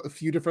 I have a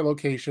few different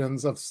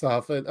locations of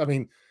stuff. And I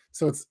mean,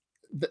 so it's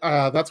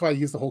that's why I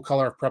use the whole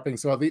color of prepping.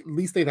 So at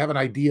least they'd have an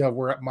idea of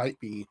where it might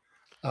be.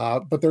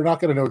 But they're not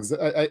going to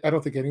know. I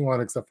don't think anyone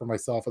except for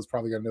myself is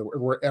probably going to know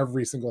where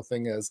every single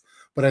thing is.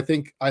 But I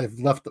think I've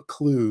left the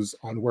clues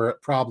on where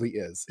it probably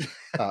is,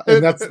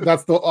 and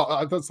that's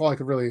all I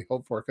could really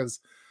hope for, because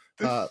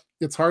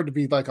it's hard to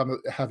be like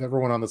have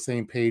everyone on the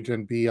same page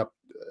and be up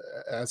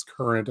as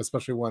current,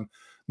 especially when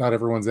not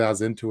everyone's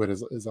as into it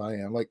as I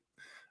am. Like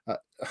uh,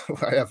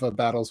 I have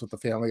battles with the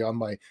family on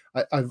my.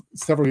 I've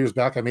several years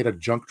back, I made a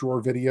junk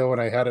drawer video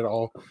and I had it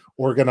all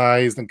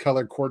organized and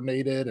color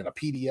coordinated and a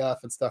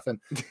PDF and stuff. And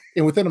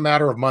within a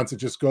matter of months, it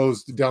just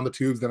goes down the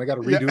tubes. Then I got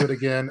to redo Yeah. it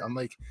again. I'm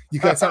like, you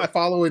guys aren't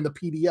following the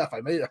PDF.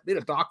 I made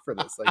a doc for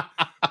this. Like,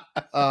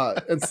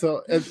 and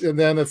so and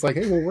then it's like,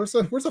 hey, well,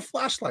 where's a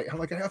flashlight? I'm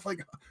like, I have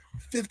like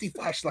 50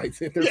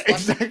 flashlights. Yeah,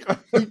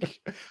 exactly.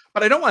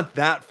 But I don't want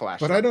that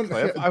flashlight, but I don't.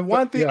 Cliff. I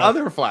want the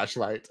other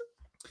flashlight.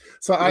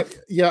 So I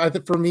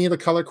think for me, the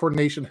color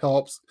coordination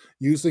helps.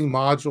 Using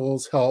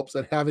modules helps,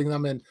 and having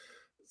them in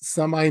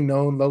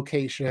semi-known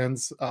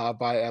locations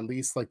by at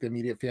least like the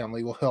immediate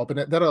family will help, and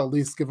that'll at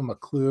least give them a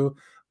clue.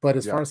 But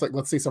as far as like,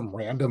 let's say some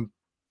random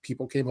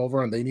people came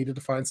over and they needed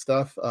to find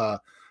stuff,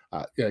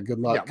 yeah, good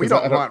luck. Yeah, we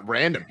don't want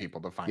random people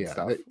to find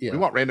stuff. We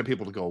want random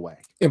people to go away.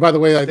 And by the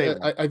way,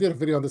 I did a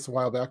video on this a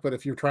while back, but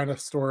if you're trying to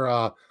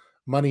store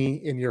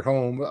money in your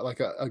home, like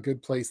a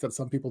good place that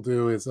some people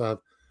do is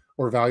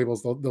or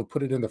valuables, they'll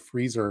put it in the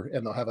freezer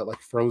and they'll have it like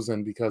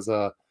frozen, because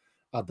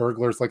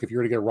burglars, like if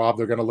you're to get robbed,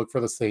 they're going to look for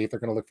the safe, they're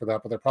going to look for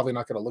that, but they're probably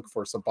not going to look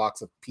for some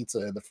box of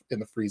pizza in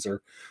the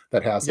freezer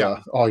that has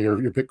all your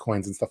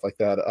bitcoins and stuff like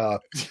that.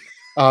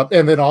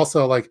 And then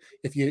also, like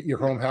if your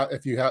home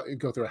if you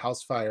go through a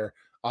house fire,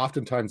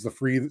 oftentimes the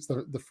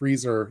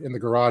freezer in the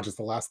garage is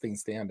the last thing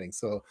standing.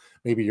 So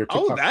maybe your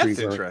TikTok that's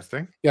freezer.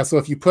 Interesting. Yeah, so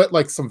if you put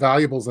like some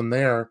valuables in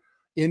there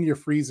in your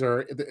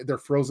freezer, they're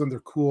frozen, they're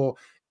cool.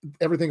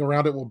 Everything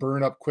around it will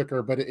burn up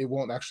quicker, but it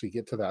won't actually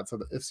get to that. So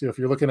if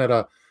you're looking at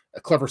a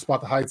clever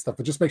spot to hide stuff,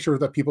 but just make sure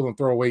that people don't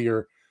throw away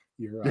your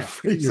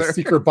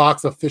secret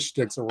box of fish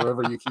sticks or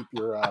wherever you keep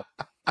your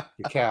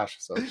cash.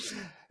 So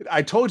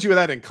I told you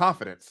that in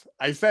confidence.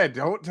 I said,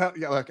 don't tell.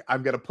 Yeah, look,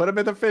 I'm gonna put them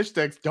in the fish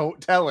sticks. Don't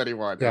tell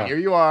anyone. Yeah. And here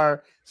you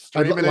are,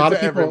 streaming it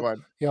to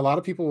everyone. Yeah, a lot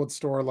of people would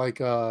store like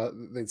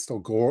they'd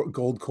store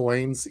gold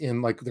coins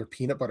in like their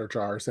peanut butter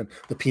jars, and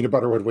the peanut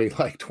butter would weigh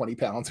like 20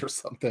 pounds or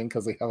something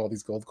because they have all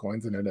these gold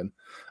coins in it. And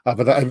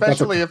but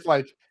especially if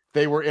like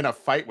they were in a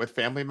fight with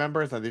family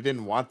members and they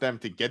didn't want them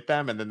to get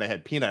them, and then they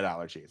had peanut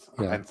allergies.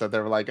 Yeah. And so they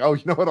were like, oh,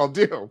 you know what I'll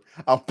do?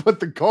 I'll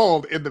put the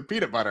gold in the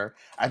peanut butter.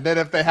 And then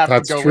if they have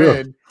to go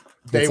in,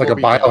 it's like a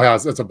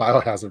biohazard. It's a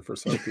biohazard for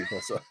some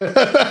people. So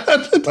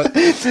but,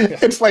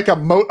 it's like a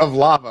moat of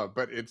lava,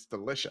 but it's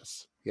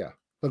delicious. Yeah.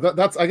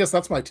 But I guess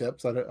that's my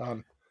tips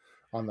on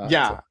that.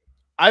 Yeah. So.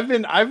 I've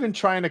been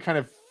trying to kind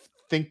of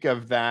think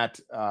of that,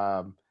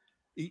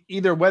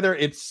 either whether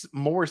it's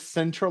more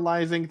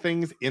centralizing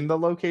things in the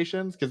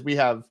locations, because we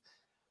have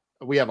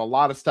a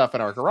lot of stuff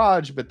in our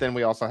garage, but then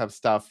we also have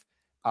stuff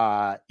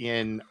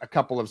in a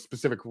couple of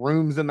specific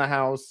rooms in the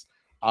house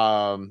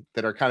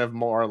that are kind of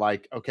more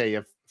like, okay,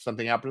 if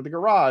something happened to the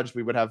garage,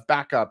 we would have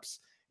backups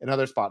in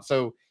other spots.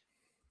 So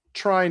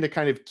trying to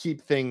kind of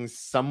keep things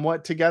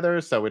somewhat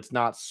together so it's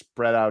not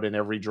spread out in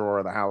every drawer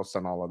of the house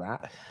and all of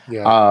that.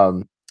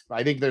 Yeah.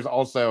 I think there's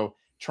also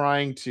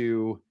trying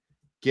to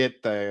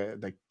get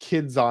the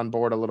kids on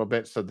board a little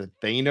bit so that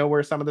they know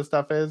where some of the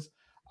stuff is.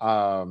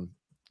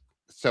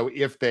 So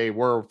if they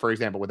were, for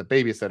example, with a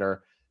babysitter,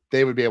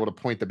 they would be able to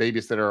point the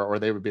babysitter, or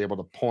they would be able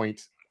to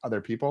point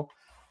other people.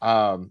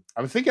 I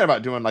was thinking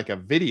about doing like a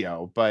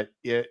video, but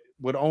it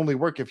would only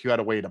work if you had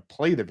a way to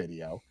play the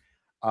video.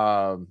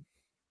 And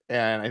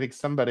I think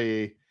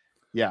somebody,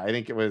 I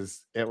think it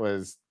was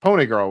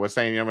Pony Girl was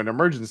saying, in an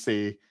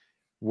emergency,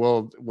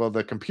 will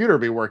the computer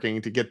be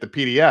working to get the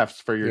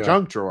PDFs for your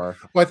junk drawer?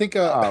 Well, I think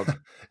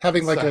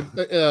having like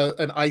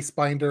an ice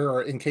binder,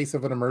 or in case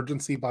of an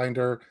emergency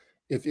binder,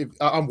 if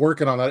I'm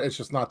working on that, it's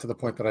just not to the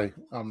point that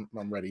I'm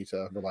ready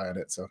to rely on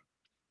it. So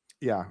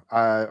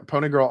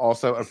Pony Girl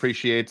also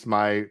appreciates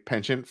my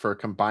penchant for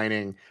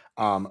combining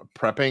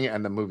prepping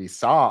and the movie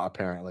Saw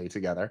apparently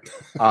together.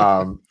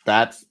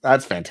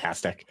 That's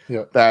fantastic.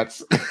 Yeah,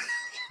 that's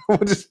we'll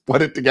just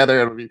put it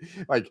together. It'll be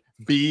like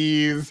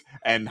bees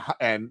and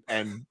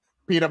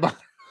peanut butter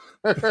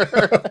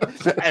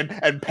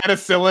and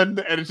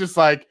penicillin, and it's just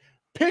like,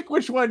 pick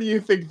which one you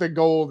think the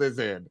gold is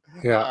in.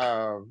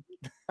 Yeah.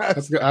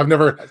 That's good. I've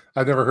never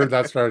heard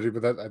that strategy,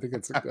 but I think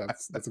that's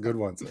a good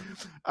one. So.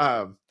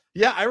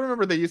 Yeah, I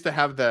remember they used to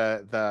have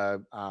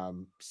the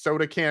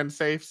soda can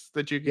safes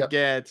that you could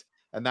get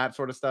and that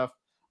sort of stuff,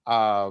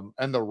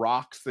 and the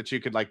rocks that you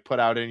could like put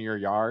out in your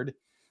yard.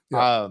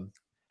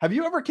 Have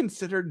you ever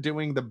considered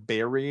doing the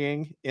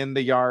burying in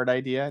the yard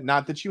idea?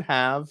 Not that you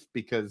have,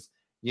 because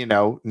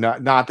not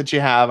that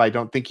you have. I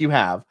don't think you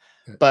have,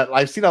 but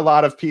I've seen a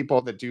lot of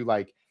people that do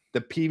like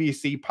the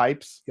PVC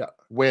pipes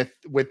with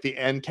the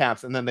end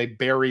caps, and then they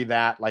bury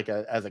that like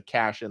as a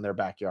cache in their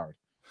backyard.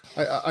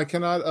 I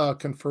cannot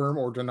confirm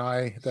or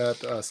deny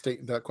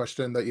that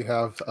question that you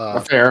have.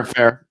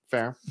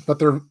 Fair.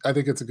 But I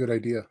think it's a good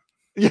idea.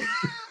 Do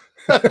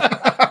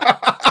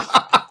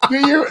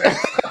you?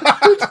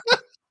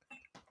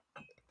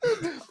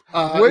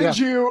 Would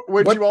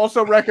you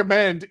also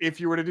recommend,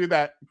 if you were to do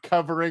that,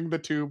 covering the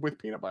tube with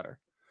peanut butter?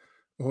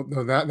 Well,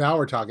 no, now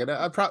we're talking.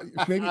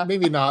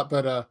 Maybe not,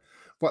 but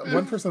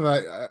one person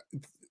that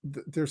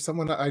there's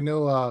someone I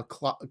know,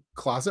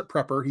 closet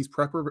prepper. He's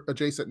prepper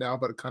adjacent now,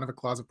 but kind of a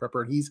closet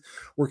prepper, and he's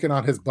working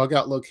on his bug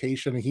out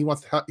location. And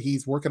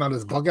he's working on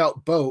his bug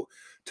out boat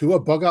to a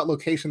bug out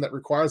location that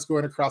requires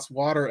going across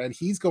water, and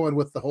he's going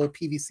with the whole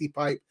PVC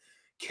pipe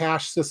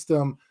cache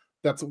system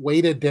that's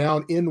weighted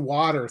down in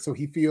water, so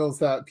he feels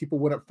that people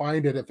wouldn't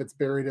find it if it's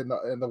buried in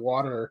the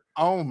water.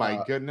 Oh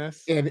my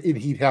goodness! And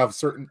he'd have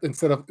certain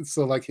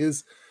like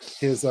his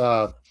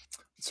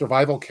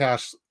survival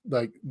cache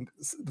like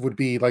would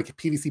be like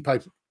PVC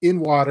pipe in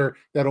water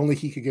that only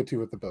he could get to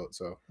with the boat.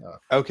 So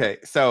okay,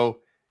 so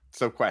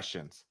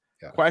questions.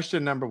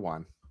 Question number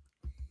one,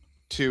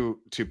 to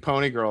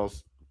Pony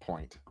Girl's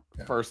point.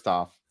 First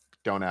off,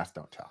 don't ask,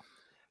 don't tell.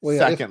 Well,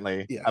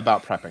 secondly,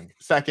 about prepping.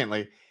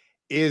 Secondly,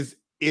 is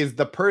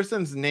the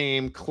person's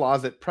name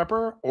Closet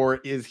Prepper, or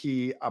is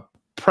he a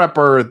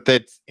prepper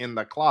that's in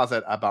the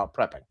closet about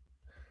prepping?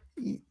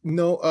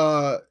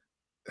 No,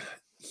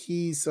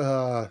 he's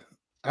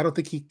I don't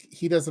think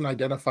he doesn't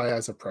identify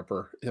as a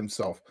prepper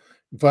himself,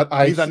 but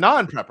he's a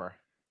non-prepper.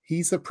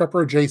 He's a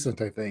prepper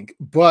adjacent, I think,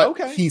 but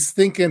he's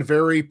thinking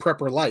very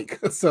prepper like.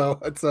 So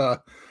it's and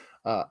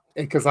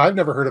because I've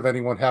never heard of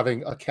anyone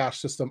having a cache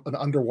system, an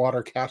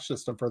underwater cache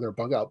system for their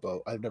bug out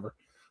boat. I've never.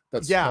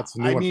 That's a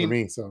new one for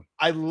me. So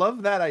I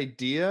love that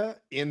idea,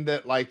 in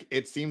that like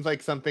it seems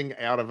like something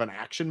out of an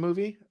action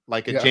movie,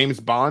 like a James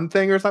Bond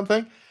thing or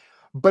something.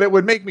 But it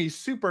would make me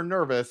super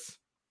nervous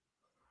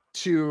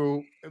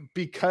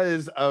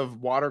because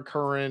of water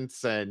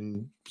currents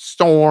and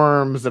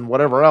storms and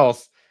whatever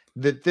else,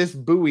 that this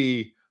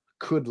buoy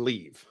could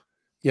leave.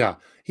 Yeah,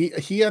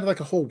 he had like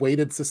a whole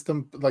weighted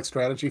system like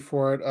strategy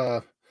for it.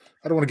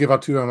 I don't want to give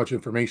out too much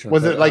information.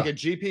 Was it like a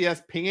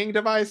GPS pinging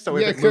device? So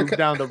if it moved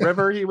down the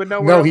river, he would know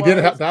where No, he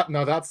didn't have that.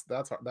 No,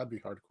 that'd be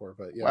hardcore.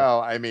 But yeah.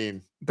 Well, I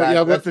mean,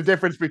 that's the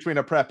difference between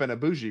a prep and a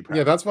bougie prep.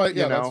 Yeah, that's why.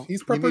 Yeah,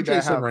 he's prepper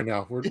Jason right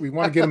now. We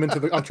want to get him into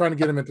the. I'm trying to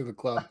get him into the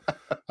club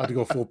to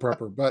go full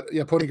prepper. But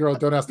yeah, Pony Girl,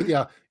 don't ask.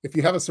 If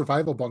you have a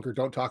survival bunker,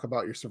 don't talk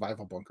about your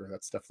survival bunker.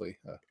 That's definitely.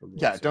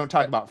 Don't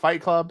talk about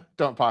Fight Club.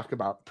 Don't talk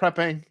about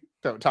prepping.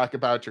 Don't talk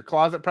about your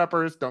closet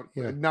preppers.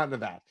 None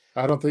of that.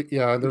 I don't think.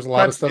 Yeah, there's a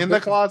lot of stuff in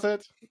the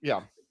closet.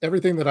 Yeah.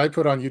 Everything that I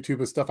put on YouTube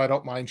is stuff I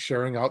don't mind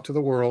sharing out to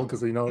the world,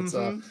 because it's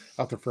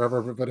out there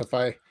forever. But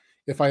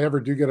if I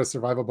ever do get a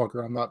survival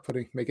bunker, I'm not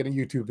making a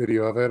YouTube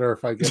video of it. Or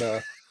if I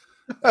get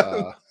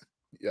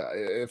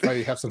if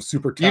I have some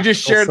super, you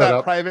just shared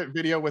that private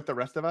video with the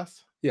rest of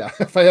us. Yeah,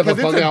 if I have a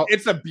bug out,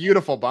 it's a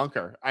beautiful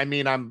bunker. I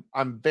mean, I'm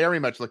very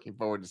much looking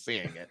forward to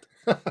seeing it.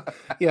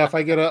 Yeah, if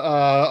I get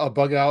a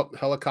bug out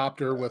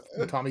helicopter with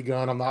a Tommy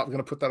gun, I'm not going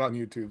to put that on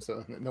YouTube,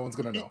 so no one's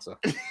going to know. So.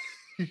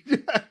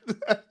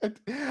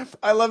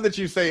 I love that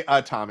you say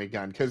a Tommy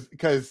gun,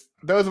 because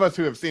those of us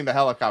who have seen the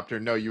helicopter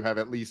know you have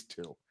at least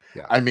two.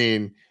 Yeah. I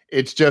mean,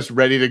 it's just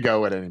ready to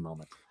go at any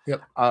moment.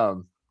 Yep.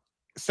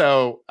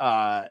 So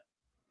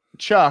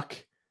Chuck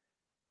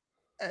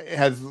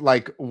has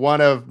like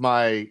one of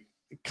my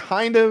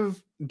kind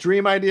of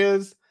dream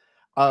ideas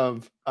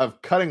of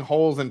cutting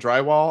holes in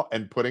drywall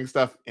and putting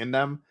stuff in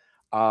them.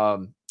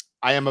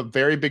 I am a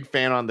very big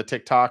fan on the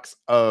TikToks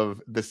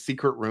of the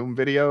secret room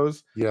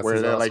videos,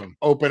 where they like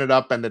open it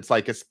up and it's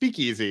like a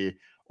speakeasy,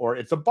 or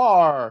it's a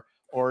bar,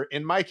 or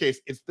in my case,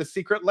 it's the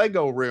secret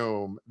Lego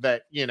room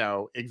that, you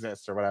know,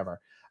 exists or whatever.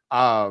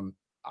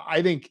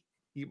 I think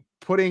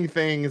putting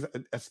things,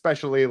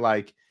 especially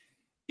like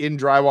in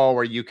drywall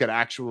where you could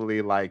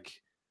actually like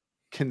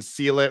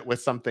conceal it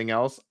with something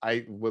else,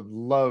 I would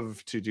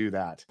love to do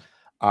that.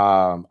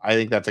 I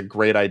think that's a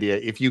great idea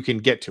if you can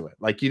get to it.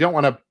 Like, you don't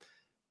want to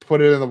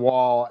put it in the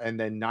wall and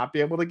then not be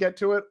able to get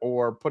to it,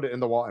 or put it in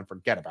the wall and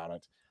forget about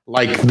it.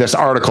 Like this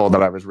article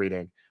that I was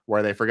reading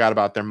where they forgot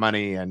about their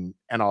money and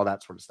all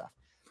that sort of stuff.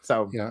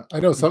 So yeah,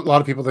 I know a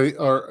lot of people, they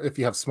are, if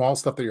you have small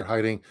stuff that you're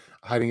hiding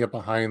it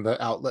behind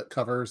the outlet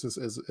covers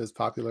is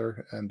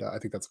popular, and I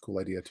think that's a cool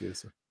idea too.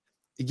 So.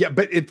 Yeah,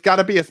 but it's got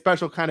to be a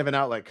special kind of an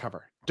outlet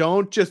cover.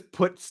 Don't just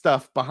put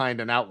stuff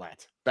behind an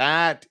outlet.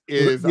 That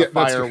is a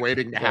fire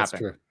waiting to happen.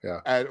 True.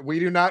 Yeah, we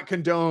do not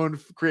condone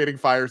creating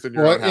fires in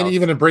your own house. And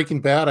even in Breaking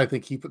Bad, I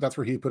think that's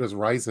where he put his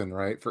Ryzen,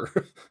 right? For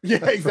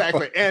yeah,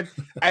 exactly. and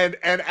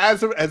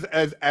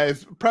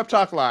as Prep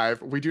Talk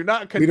Live, we do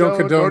not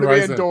condone, nor do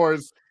we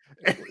endorse.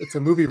 It's a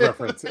movie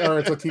reference, or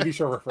it's a TV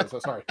show reference. Oh,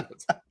 sorry.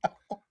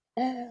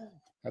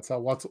 That's how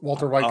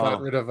Walter White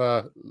got rid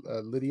of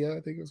Lydia,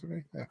 I think it was her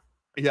name.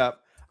 Yeah.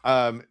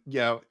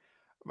 Yeah.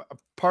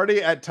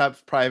 Party at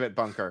Tup's private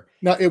bunker.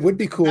 Now, it would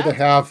be cool to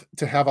have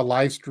a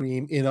live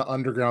stream in an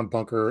underground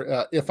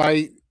bunker.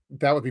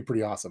 That would be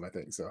pretty awesome, I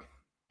think. So.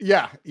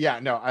 Yeah.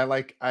 No, I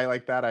like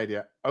that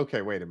idea.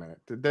 Okay, wait a minute.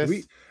 Did this?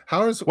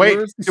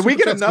 Did we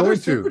get another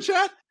super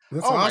chat?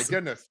 That's awesome. My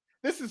goodness.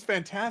 This is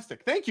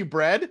fantastic. Thank you,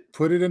 Bread.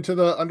 Put it into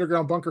the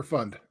underground bunker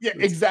fund. Yeah,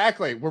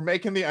 exactly. We're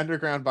making the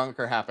underground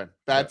bunker happen.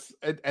 That's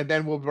and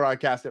then we'll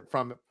broadcast it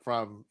from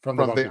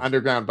the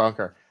underground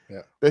bunker.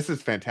 Yeah, this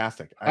is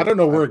fantastic. I don't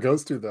know where it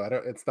goes to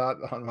though. It's not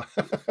on my.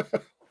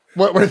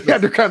 Where the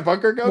underground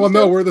bunker goes? Well,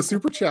 no, where the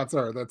super chats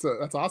are.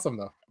 That's awesome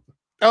though.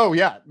 Oh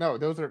yeah, no,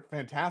 those are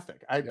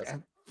fantastic. I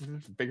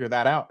figured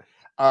that out.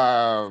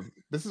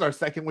 This is our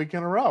second week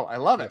in a row. I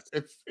love it.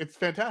 It's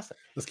fantastic.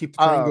 Let's keep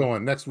the train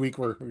going. Next week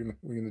we're gonna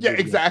yeah,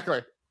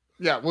 exactly.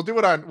 Yeah, we'll do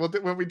it on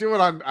when we do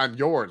it on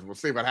yours. We'll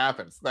see what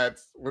happens.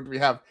 That's what we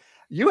have.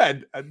 You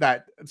had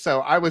that. So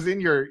I was in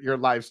your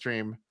live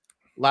stream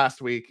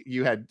last week.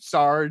 You had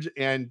Sarge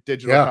and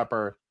Digital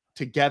Pepper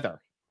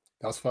together.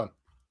 That was fun.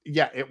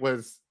 Yeah, it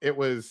was 2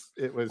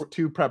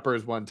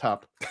 preppers, 1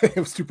 tup. It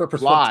was 2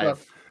 preppers live, 1 tup.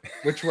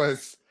 which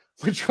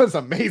was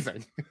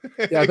amazing.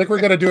 Yeah, I think we're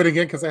gonna do it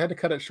again because I had to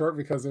cut it short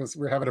because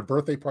we were having a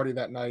birthday party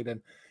that night,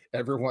 and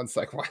everyone's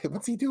like,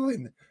 what's he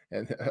doing?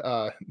 And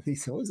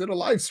he's always in a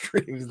live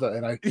stream.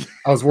 And I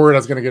was worried I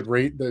was gonna get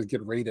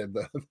rated.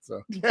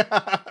 So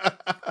yeah.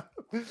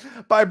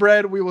 Bye,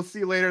 Bread. We will see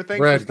you later. Thanks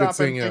Brad, for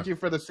stopping. Thank you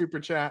for the super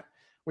chat.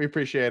 We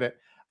appreciate it.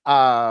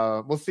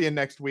 We'll see you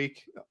next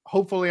week,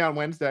 hopefully on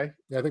Wednesday.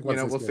 Yeah, I think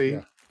we'll see.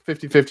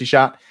 50-50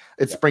 shot.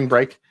 It's spring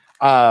break.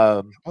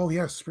 Oh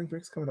yeah, spring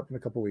break's coming up in a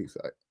couple weeks.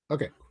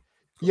 Okay.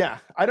 Yeah,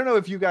 I don't know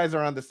if you guys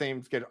are on the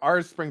same schedule.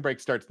 Our spring break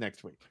starts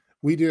next week.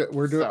 I'm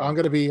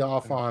going to be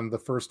off on the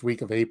first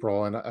week of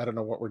April, and I don't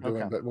know what we're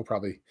doing, but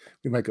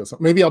we might go.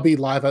 Maybe I'll do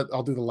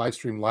the live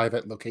stream live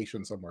at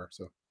location somewhere.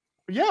 So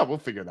yeah, we'll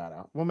figure that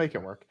out. We'll make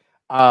it work.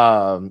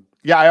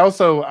 Yeah, I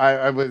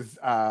was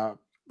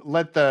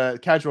let the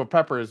casual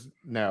preppers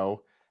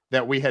know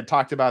that we had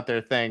talked about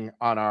their thing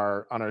on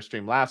our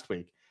stream last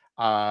week.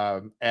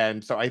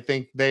 And so I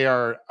think they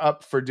are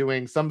up for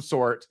doing some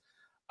sort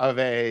of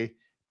a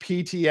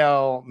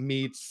PTL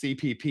meets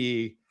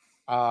CPP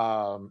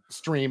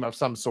stream of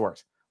some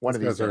sort.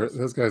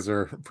 Those guys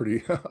are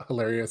pretty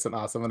hilarious and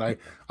awesome, and I'm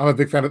a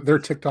big fan of their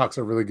TikToks.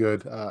 Are really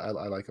good. I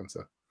like them.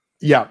 So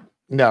yeah,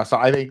 no. So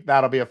I think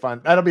that'll be a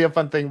fun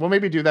thing. We'll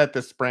maybe do that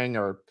this spring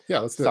or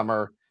let's do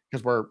summer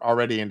because we're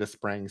already into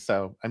spring.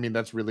 So I mean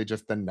that's really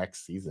just the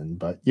next season,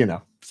 but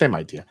same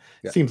idea.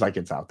 Yeah. Seems like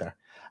it's out there.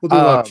 We'll do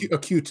a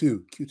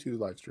Q2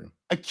 live stream.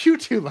 A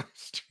Q2 live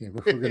stream.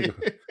 Yeah, we're gonna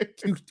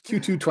do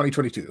Q2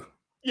 2022.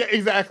 Yeah,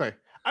 exactly.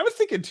 I was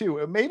thinking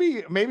too.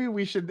 Maybe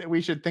we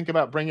should think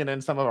about bringing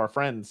in some of our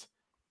friends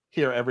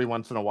here every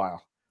once in a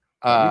while.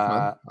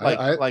 I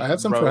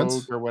have some Rogue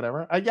friends or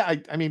whatever. We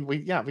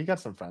got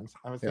some friends.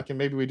 I was thinking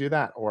maybe we do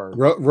that. Or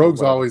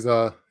Rogue's always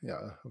fun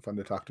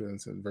to talk to and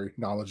very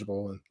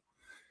knowledgeable and.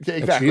 Yeah,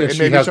 exactly. And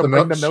she has the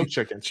milk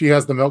chickens. She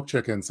has the milk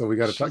chicken, so we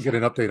got to get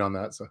an update on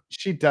that. So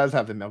she does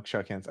have the milk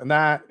chickens, and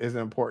that is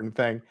an important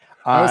thing.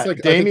 I was like,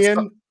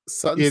 Damien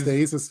Sutton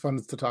Stays is fun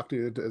to talk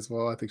to as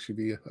well. I think she'd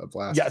be a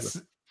blast.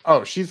 Yes.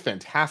 Oh, she's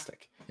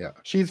fantastic. Yeah,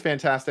 she's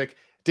fantastic.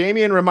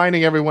 Damien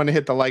reminding everyone to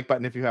hit the like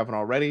button if you haven't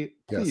already.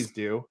 Please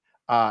do.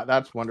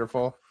 That's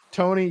wonderful.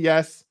 Tony,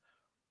 yes,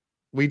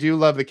 we do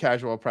love the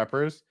casual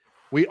preppers.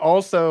 We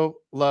also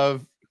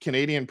love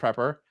Canadian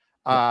Prepper.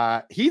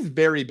 He's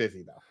very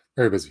busy though.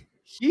 Very busy.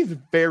 He's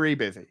very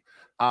busy.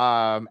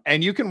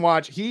 And you can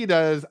watch, he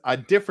does a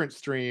different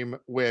stream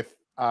with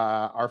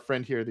our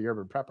friend here, the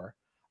Urban Prepper.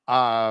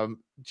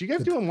 Do you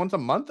guys do them once a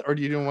month or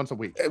do you do them once a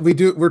week? We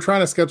do. We're trying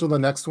to schedule the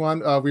next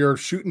one. We are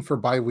shooting for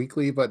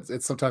bi-weekly, but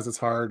sometimes it's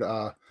hard.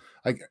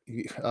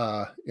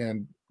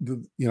 And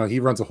he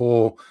runs a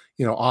whole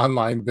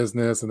online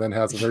business, and then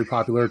has a very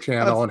popular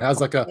channel, and has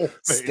like a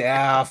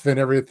staff and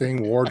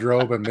everything,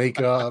 wardrobe and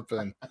makeup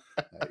and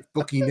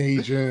booking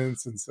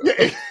agents, and so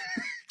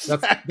Yeah,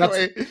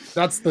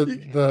 that's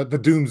the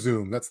doom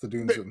zoom. That's the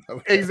doom zoom.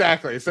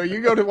 Exactly. So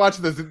you go to watch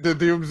the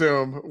doom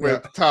zoom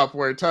with Tup,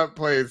 where Tup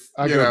plays,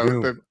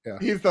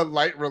 he's the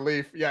light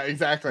relief. Yeah,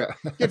 exactly.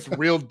 It gets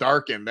real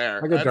dark in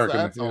there.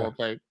 That's the whole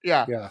thing.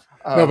 Yeah.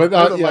 No, but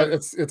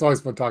it's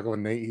always fun talking with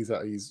Nate. He's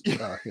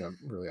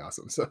really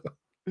awesome. So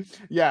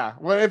yeah.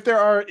 Well, if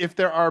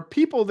there are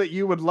people that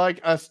you would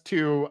like us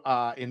to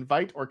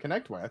invite or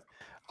connect with,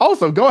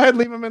 also go ahead,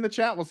 leave them in the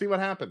chat. We'll see what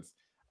happens.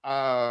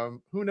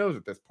 Who knows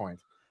at this point?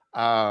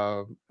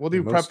 We'll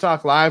do Prep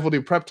Talk Live. We'll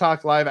do Prep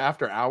Talk Live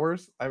after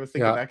hours. I was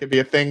thinking that could be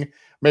a thing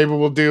maybe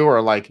we'll do,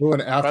 or like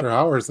after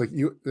hours, like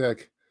you we're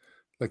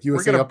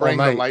gonna bring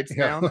the lights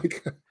down. We're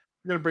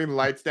gonna bring the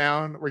lights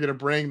down. We're gonna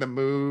bring the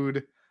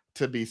mood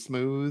to be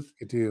smooth.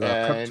 You do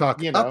Prep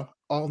Talk up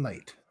all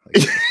night.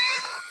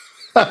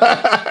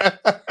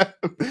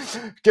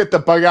 Get the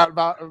bug out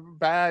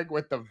bag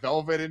with the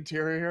velvet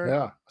interior.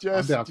 Yeah,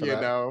 just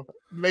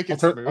make it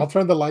smooth. I'll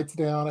turn the lights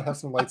down. I have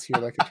some lights here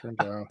that I can turn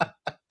down.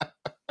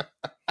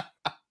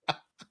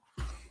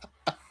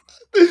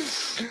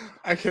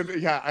 I could be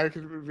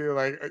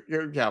like,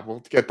 we'll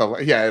get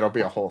it'll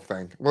be a whole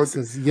thing.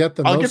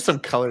 I'll get some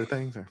color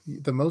things.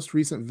 The most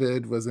recent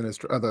vid was in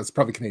that's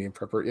probably Canadian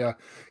Prepper. Yeah,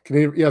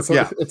 Canadian. Yeah,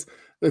 so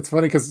it's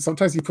funny because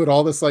sometimes you put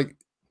all this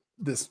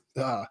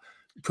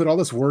put all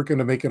this work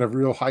into making a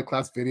real high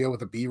class video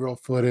with a B-roll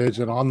footage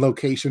and on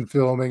location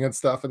filming and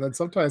stuff, and then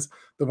sometimes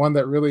the one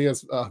that really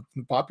is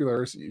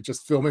popular is you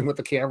just filming with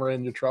the camera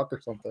in your truck or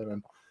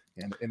something,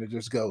 and it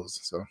just goes.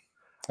 So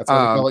that's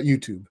why we call it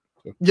YouTube.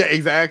 So. Yeah,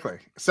 exactly.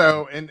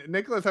 So, and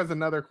Nicholas has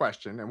another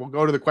question, and we'll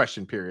go to the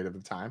question period of the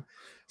time.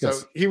 So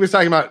he was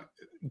talking about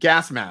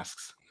gas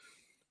masks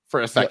for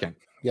a second.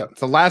 Yeah.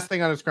 So last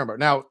thing on his scrum board.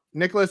 Now,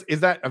 Nicholas,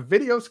 is that a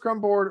video scrum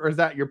board, or is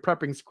that your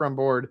prepping scrum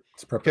board?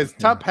 Because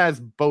Tup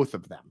has both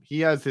of them. He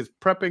has his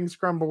prepping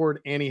scrum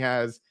board and he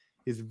has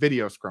his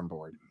video scrum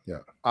board. Yeah.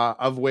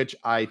 Of which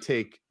I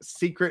take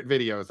secret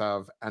videos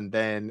of and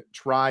then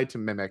try to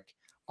mimic,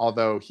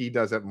 although he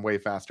does it way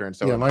faster. And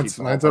so mine's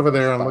over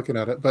there. I'm looking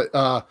at it.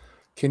 But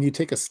can you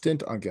take a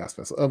stint on gas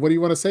masks? What do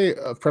you want to say?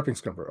 Prepping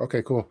scrum board.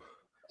 Okay, cool.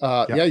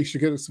 Yeah, you should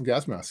get some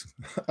gas masks.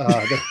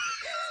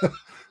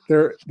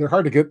 They're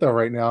hard to get though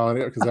right now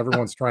because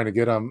everyone's trying to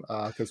get them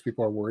because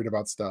people are worried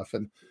about stuff,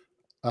 and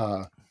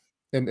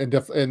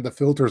the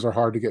filters are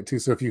hard to get too.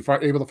 So if you're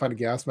able to find a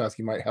gas mask,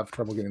 you might have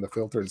trouble getting the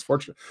filters.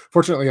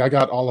 Fortunately,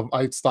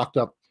 I stocked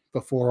up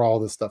before all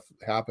this stuff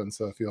happened,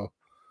 so I feel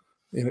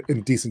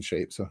in decent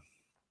shape. So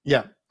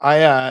yeah,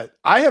 I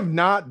have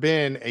not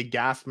been a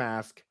gas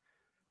mask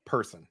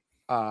person.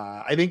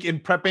 I think in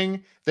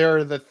prepping there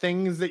are the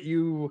things that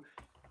you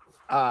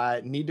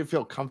need to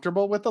feel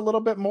comfortable with a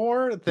little bit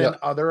more than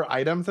other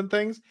items and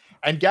things.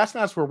 And gas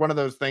masks were one of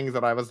those things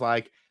that I was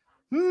like,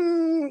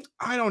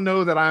 I don't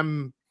know that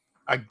I'm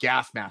a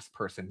gas mask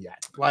person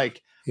yet.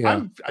 Like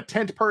I'm a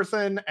tent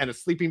person and a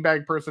sleeping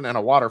bag person and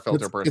a water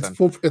filter person.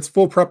 It's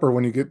full prepper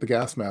when you get the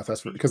gas mask.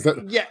 That's because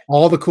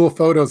all the cool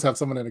photos have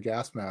someone in a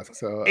gas mask.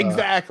 So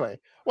exactly.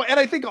 Well,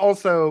 and I think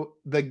also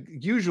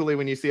usually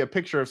when you see a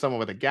picture of someone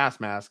with a gas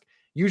mask,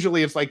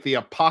 usually it's like the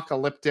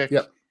apocalyptic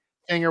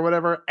thing or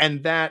whatever,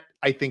 and that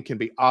I think can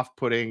be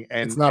off-putting,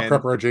 and it's not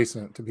prepper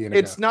adjacent to being.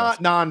 It's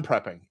not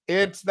non-prepping.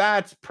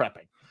 That's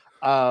prepping.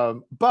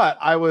 But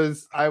I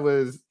was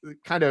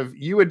kind of,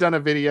 you had done a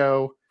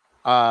video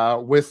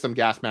with some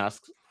gas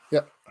masks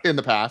in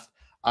the past,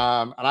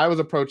 and I was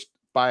approached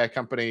by a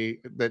company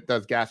that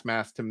does gas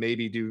masks to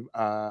maybe do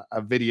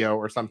a video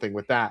or something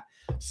with that.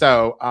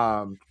 So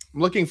I'm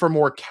looking for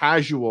more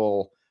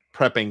casual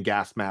prepping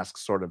gas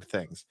masks sort of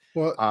things.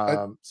 Well,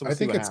 I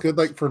think it's good.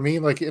 Like for me,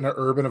 like in an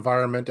urban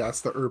environment,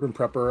 that's the urban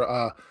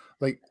prepper.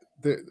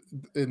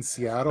 In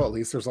Seattle, at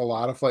least, there's a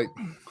lot of like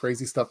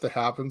crazy stuff that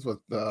happens with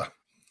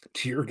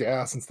tear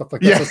gas and stuff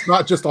like that. So it's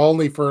not just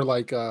only for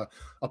like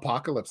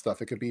apocalypse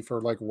stuff. It could be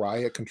for like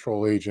riot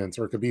control agents,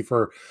 or it could be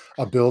for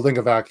a building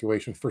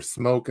evacuation, for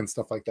smoke and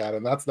stuff like that.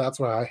 And that's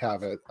why I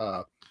have it.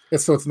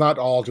 It's not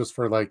all just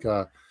for like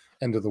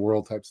end of the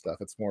world type stuff.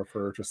 It's more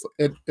for just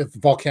if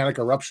volcanic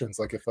eruptions,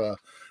 like if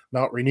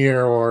Mount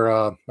Rainier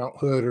or Mount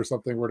Hood or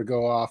something were to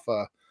go off,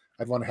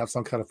 I'd want to have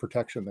some kind of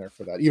protection there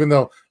for that, even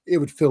though it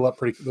would fill up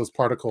those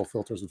particle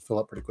filters would fill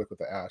up pretty quick with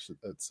the ash.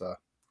 It's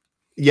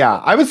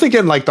I was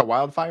thinking like the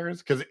wildfires,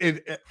 because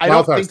I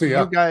don't think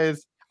you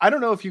guys, I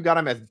don't know if you got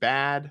them as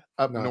bad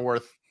up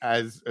north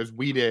as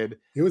we did.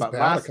 It was but bad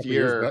last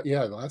year.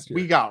 Last year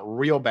we got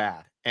real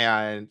bad,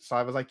 and so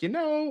I was like,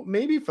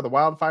 maybe for the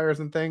wildfires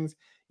and things.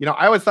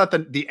 I always thought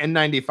that the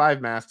N95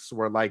 masks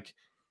were like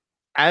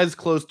as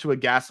close to a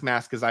gas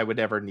mask as I would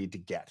ever need to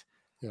get.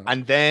 Yeah.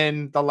 And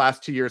then the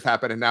last 2 years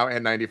happened, and now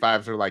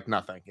N95s are like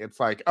nothing. It's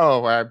like,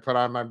 oh, I put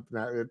on my,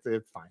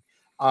 it's fine.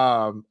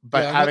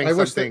 But having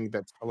something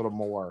that's a little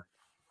more.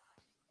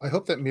 I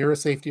hope that Mirror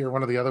Safety or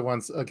one of the other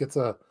ones gets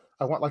a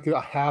I want like a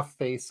half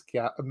face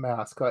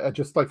mask,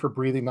 just like for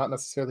breathing, not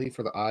necessarily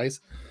for the eyes.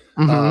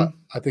 I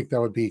think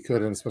that would be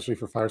good, and especially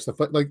for fire stuff.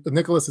 But like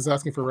Nicholas is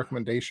asking for a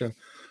recommendation.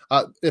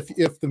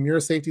 If the mirror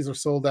safeties are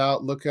sold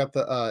out, look at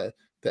the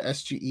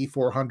SGE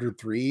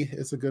 403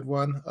 is a good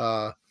one.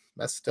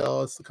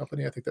 Mestel is the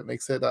company I think that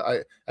makes it. I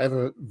have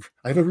a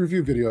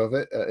review video of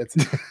it. It's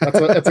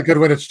a good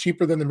one. It's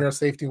cheaper than the mirror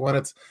safety one.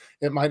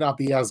 It might not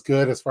be as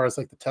good as far as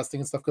like the testing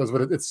and stuff goes,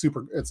 but it's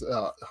super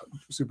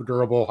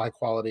durable, high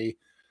quality.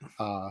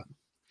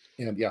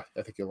 And yeah,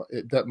 I think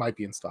that might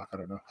be in stock. I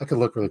don't know. I could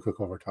look really quick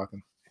while we're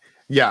talking.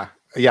 Yeah.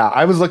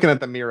 I was looking at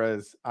the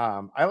mirrors.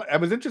 I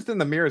was interested in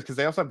the mirrors because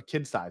they also have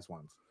kid size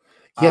ones.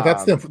 Yeah,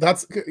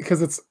 that's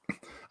because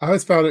I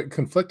always found it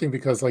conflicting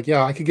because like,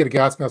 yeah, I could get a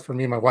gas mask for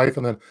me and my wife,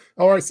 and then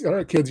all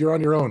right, kids, you're on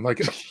your own. Like,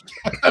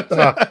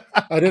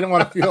 I didn't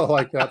want to feel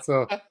like that,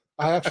 so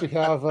I actually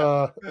have.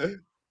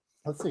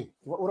 Let's see,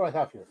 what do I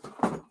have here?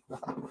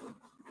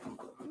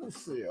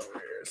 Let's see over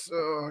here.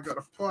 So I got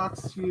a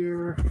box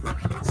here.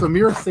 So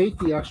Mirror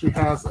Safety actually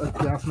has a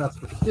gas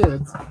mask for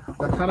kids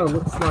that kind of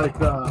looks like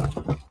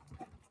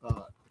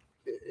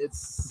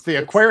it's the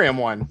aquarium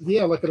one.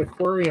 Yeah, like an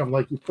aquarium.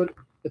 Like you put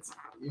it's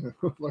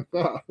like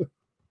that,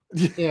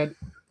 and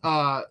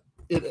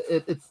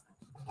it's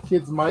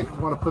kids might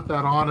want to put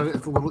that on, and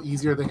it's a little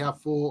easier. They have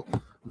full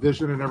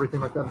vision and everything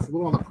like that. It's a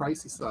little on the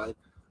pricey side.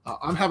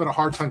 I'm having a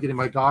hard time getting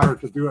my daughter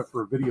to do it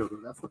for a video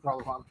game. That's the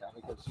problem I'm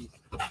having because she's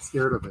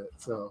scared of it.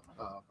 So,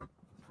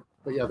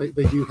 but yeah, they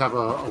do have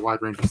a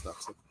wide range of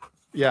stuff. So.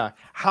 Yeah.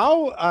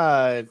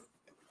 How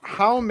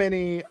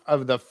many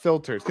of the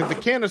filters, because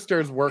the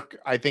canisters work,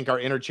 I think, are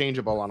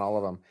interchangeable on all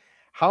of them.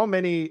 How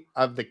many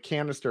of the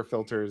canister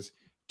filters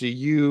do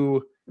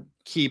you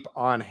keep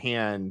on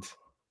hand?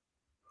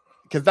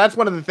 Because that's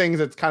one of the things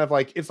that's kind of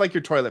like, it's like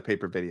your toilet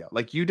paper video.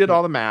 Like you did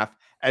all the math.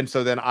 And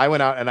so then I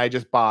went out and I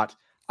just bought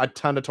a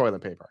ton of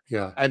toilet paper.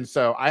 Yeah. And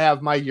so I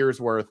have my year's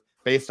worth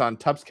based on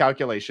Tup's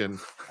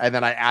calculations, and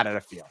then I added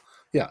a few.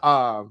 Yeah.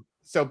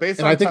 So based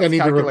and on I think Tup's I need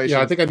calculations,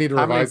 I think I need to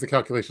revise the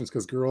calculations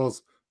because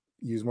girls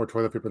use more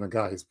toilet paper than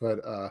guys.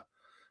 But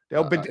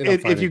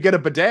if you get a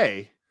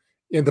bidet,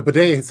 and the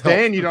bidet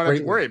then you don't have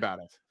to worry about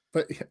it.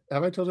 But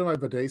have I told you my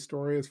bidet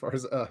story? As far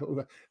as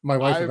my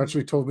wife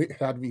eventually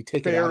had me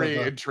take it out. Very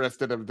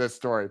interested in this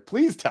story.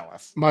 Please tell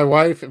us. My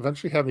wife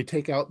eventually had me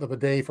take out the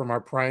bidet from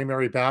our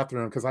primary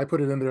bathroom because I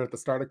put it in there at the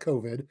start of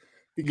COVID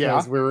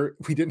because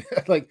we didn't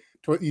like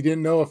you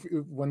didn't know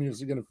when you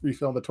was going to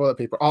refill the toilet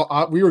paper.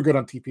 We were good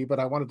on TP, but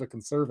I wanted to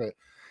conserve it.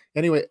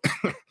 Anyway,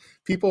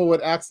 people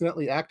would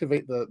accidentally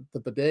activate the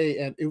bidet,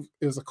 and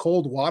it was a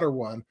cold water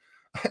one,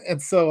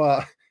 and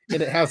so.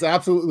 And it has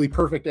absolutely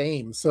perfect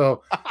aim.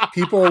 So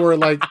people were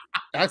like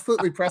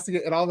absolutely pressing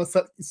it. And all of a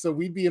sudden, so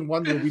we'd be in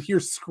one room, we'd hear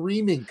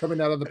screaming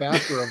coming out of the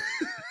bathroom.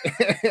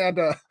 And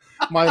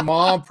my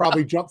mom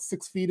probably jumped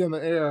 6 feet in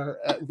the air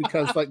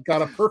because like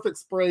got a perfect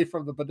spray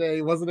from the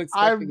bidet. Wasn't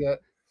expecting it.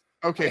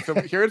 Okay, so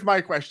here's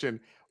my question.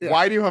 Yeah.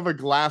 Why do you have a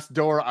glass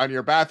door on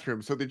your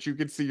bathroom so that you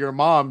could see your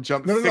mom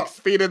jump 6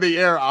 feet in the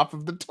air off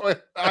of the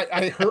toilet?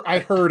 I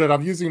heard it.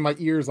 I'm using my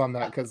ears on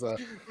that because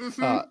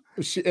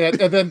she and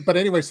then but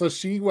anyway, so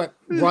she went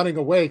running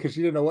away because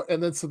she didn't know what.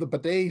 And then so the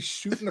bidet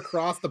shooting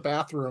across the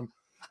bathroom,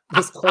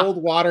 this cold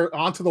water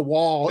onto the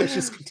wall. It's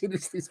just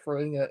continuously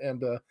spraying it,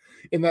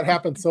 and that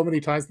happened so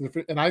many times.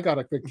 And I got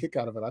a big kick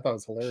out of it. I thought it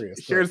was hilarious.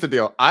 Here's the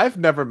deal: I've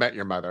never met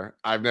your mother.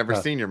 I've never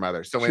seen your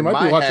mother. So in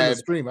my head,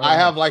 I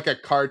have like a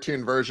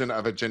cartoon version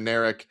of a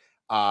generic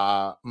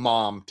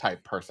mom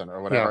type person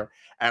or whatever. Yeah.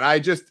 And I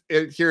just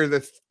hear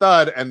this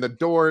thud and the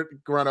door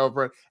run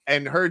over it,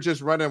 and her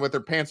just running with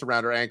her pants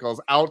around her ankles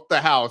out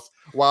the house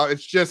while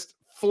it's just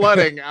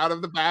flooding out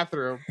of the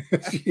bathroom.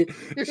 she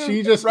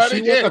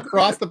went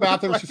across the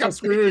bathroom. She started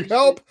screaming,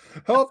 "Help!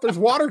 Help! There's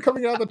water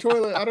coming out of the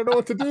toilet. I don't know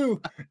what to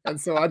do."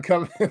 And so I'd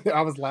come.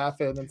 I was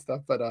laughing and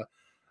stuff, but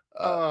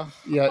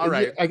yeah. All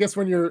right. I guess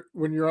when you're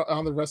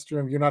on the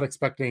restroom, you're not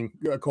expecting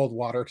cold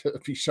water to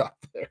be shot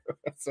there.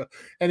 So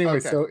anyway,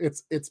 so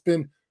it's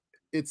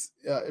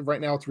right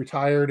now it's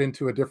retired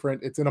into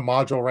it's in a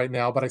module right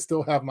now, but I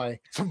still have my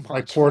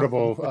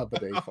portable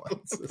bidet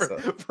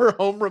for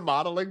home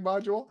remodeling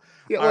module.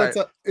 Yeah,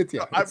 well,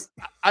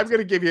 I'm going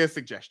to give you a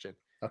suggestion.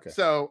 Okay.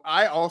 So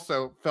I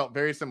also felt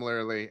very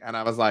similarly, and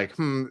I was like,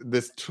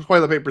 this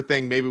toilet paper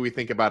thing, maybe we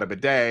think about a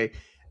bidet.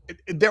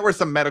 There were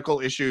some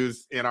medical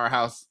issues in our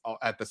house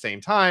at the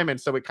same time,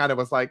 and so it kind of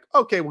was like,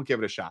 okay, we'll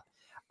give it a shot.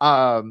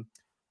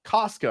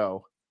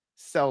 Costco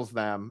sells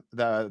them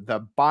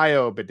the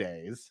bio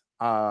bidets,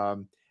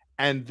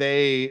 and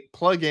they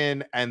plug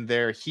in and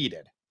they're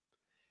heated,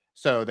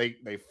 so they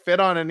fit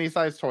on any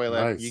size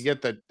toilet. Nice. You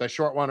get the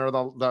short one or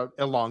the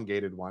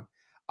elongated one,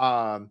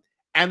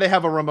 and they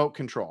have a remote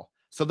control,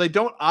 so they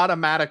don't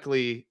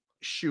automatically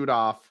shoot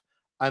off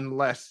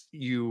unless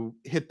you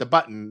hit the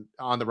button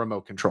on the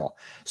remote control.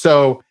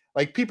 So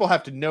like people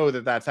have to know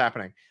that that's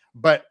happening.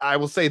 But I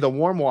will say the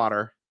warm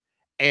water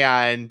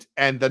and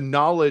the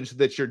knowledge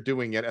that you're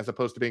doing it as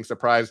opposed to being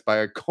surprised by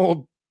a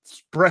cold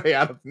spray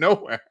out of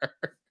nowhere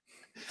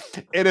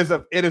It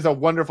is a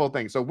wonderful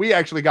thing. So we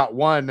actually got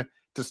one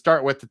to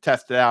start with to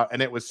test it out,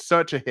 and it was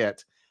such a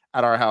hit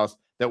at our house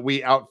that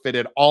we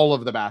outfitted all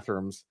of the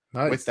bathrooms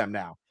with them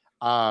now.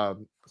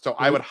 So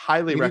I would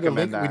highly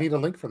recommend that. We need a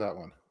link for that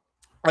one.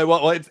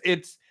 Well,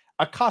 it's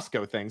a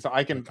Costco thing, so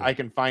I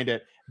can find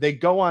it. They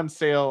go on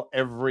sale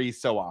every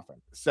so often,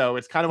 so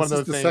it's kind of one of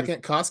those things. The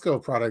second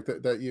Costco product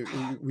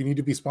that we need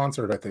to be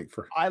sponsored, I think.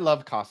 I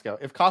love Costco.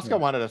 If Costco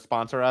wanted to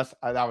sponsor us,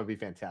 that would be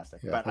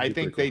fantastic. But I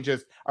think they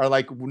just are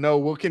like, no,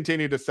 we'll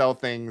continue to sell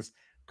things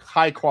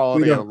high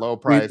quality at a low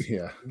price.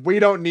 We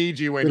don't need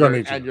you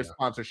and your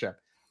sponsorship.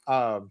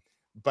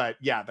 But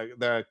yeah,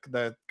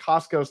 the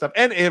Costco stuff,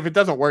 and if it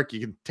doesn't work,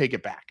 you can take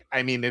it back.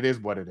 I mean, it is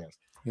what it is.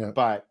 Yeah,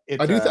 but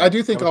it's, I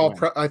do think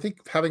I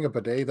think having a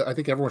bidet. I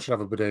think everyone should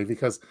have a bidet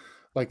because,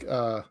 like,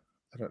 am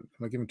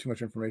I giving too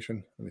much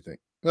information? Let me think.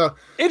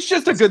 It's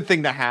just a good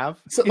thing to have.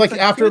 So, like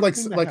after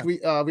we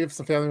have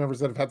some family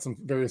members that have had some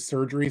various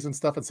surgeries and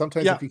stuff, and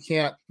sometimes if you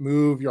can't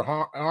move your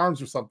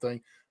arms or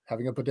something,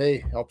 having a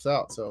bidet helps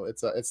out. So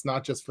it's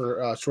not just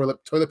for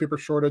toilet paper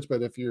shortage,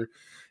 but if you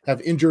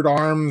have injured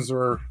arms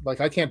or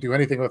like I can't do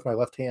anything with my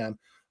left hand.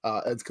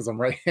 It's because I'm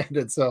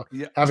right-handed, so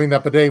having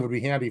that bidet would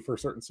be handy for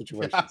certain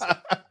situations.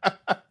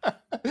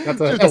 That's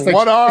a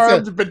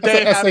one-armed bidet.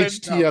 That's an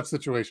SHTF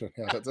situation.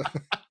 Yeah, that's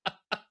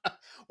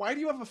Why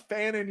do you have a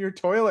fan in your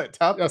toilet,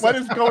 Tup? Yes. What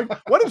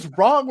is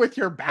wrong with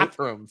your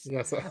bathrooms?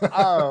 Yes.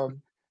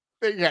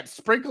 They got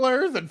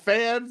sprinklers and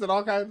fans and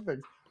all kinds of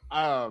things.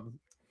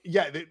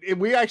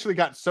 We actually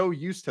got so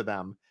used to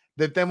them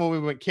that then when we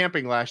went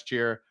camping last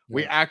year,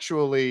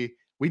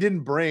 we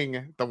didn't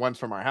bring the ones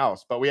from our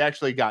house, but we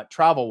actually got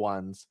travel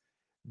ones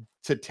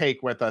to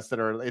take with us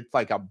it's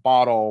like a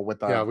bottle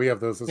with we have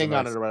those thing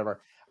on it or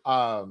whatever.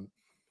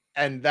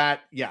 And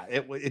that,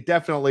 it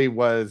definitely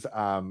was,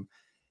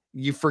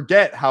 you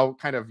forget how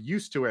kind of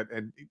used to it.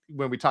 And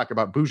when we talk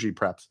about bougie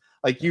preps,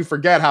 like you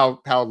forget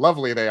how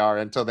lovely they are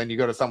until then you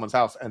go to someone's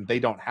house and they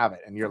don't have it.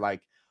 And you're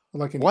like,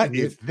 what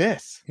is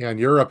this? Yeah, in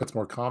Europe it's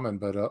more common,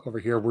 but over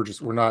here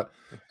we're not.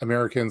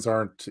 Americans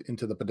aren't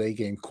into the bidet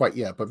game quite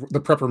yet, but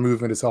the prepper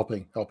movement is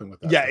helping with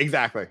that. Yeah,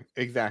 exactly.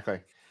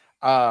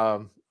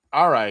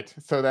 All right,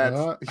 so that's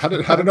I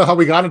don't know how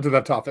we got into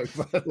that topic.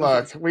 But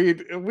look,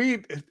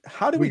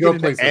 how do we get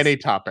into any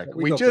topic?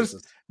 We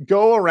just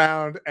go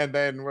around and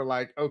then we're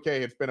like,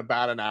 okay, it's been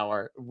about an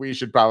hour. We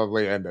should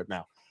probably end it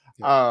now.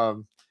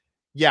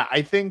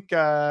 I think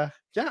I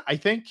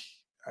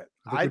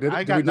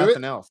got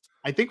nothing else.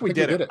 I think we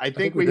did it. I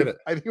think we've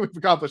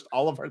accomplished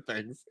all of our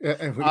things. Yeah,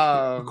 and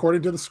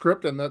according to the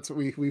script, and that's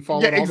we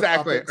followed. Yeah,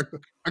 exactly.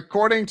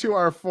 According to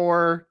our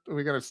four,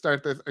 we're going to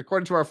start this.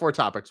 According to our 4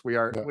 topics, we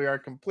are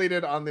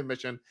completed on the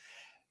mission.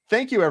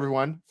 Thank you,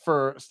 everyone,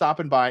 for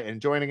stopping by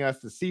and joining us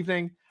this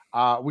evening.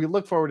 We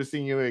look forward to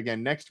seeing you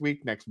again next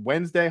week, next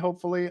Wednesday,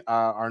 hopefully,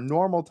 our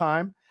normal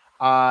time.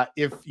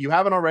 If you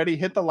haven't already,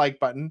 hit the like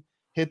button,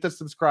 hit the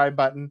subscribe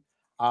button.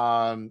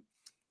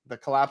 The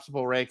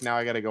collapsible rake. Now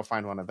I got to go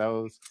find one of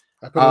those.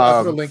 I put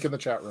a link in the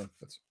chat room.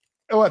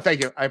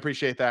 Thank you. I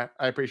appreciate that.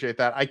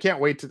 I can't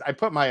wait to. I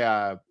put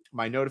my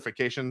my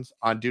notifications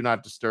on do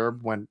not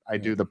disturb when I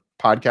do the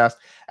podcast,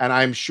 and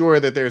I'm sure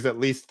that there's at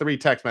least 3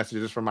 text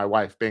messages from my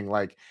wife being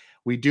like,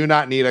 "We do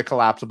not need a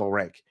collapsible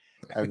rake,"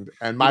 and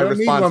my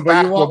response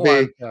back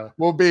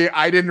will be,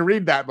 "I didn't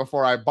read that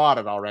before I bought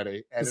it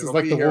already." And this is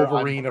like the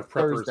Wolverine of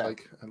preppers.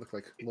 Like I look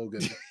like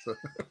Logan. So.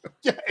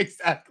 Yeah,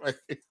 exactly.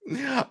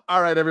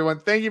 All right, everyone.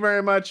 Thank you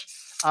very much.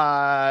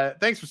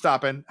 Thanks for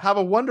stopping. Have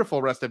a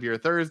wonderful rest of your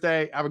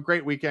Thursday. Have a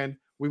great weekend.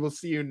 We will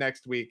see you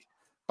next week.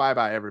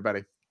 Bye-bye,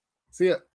 everybody. See ya.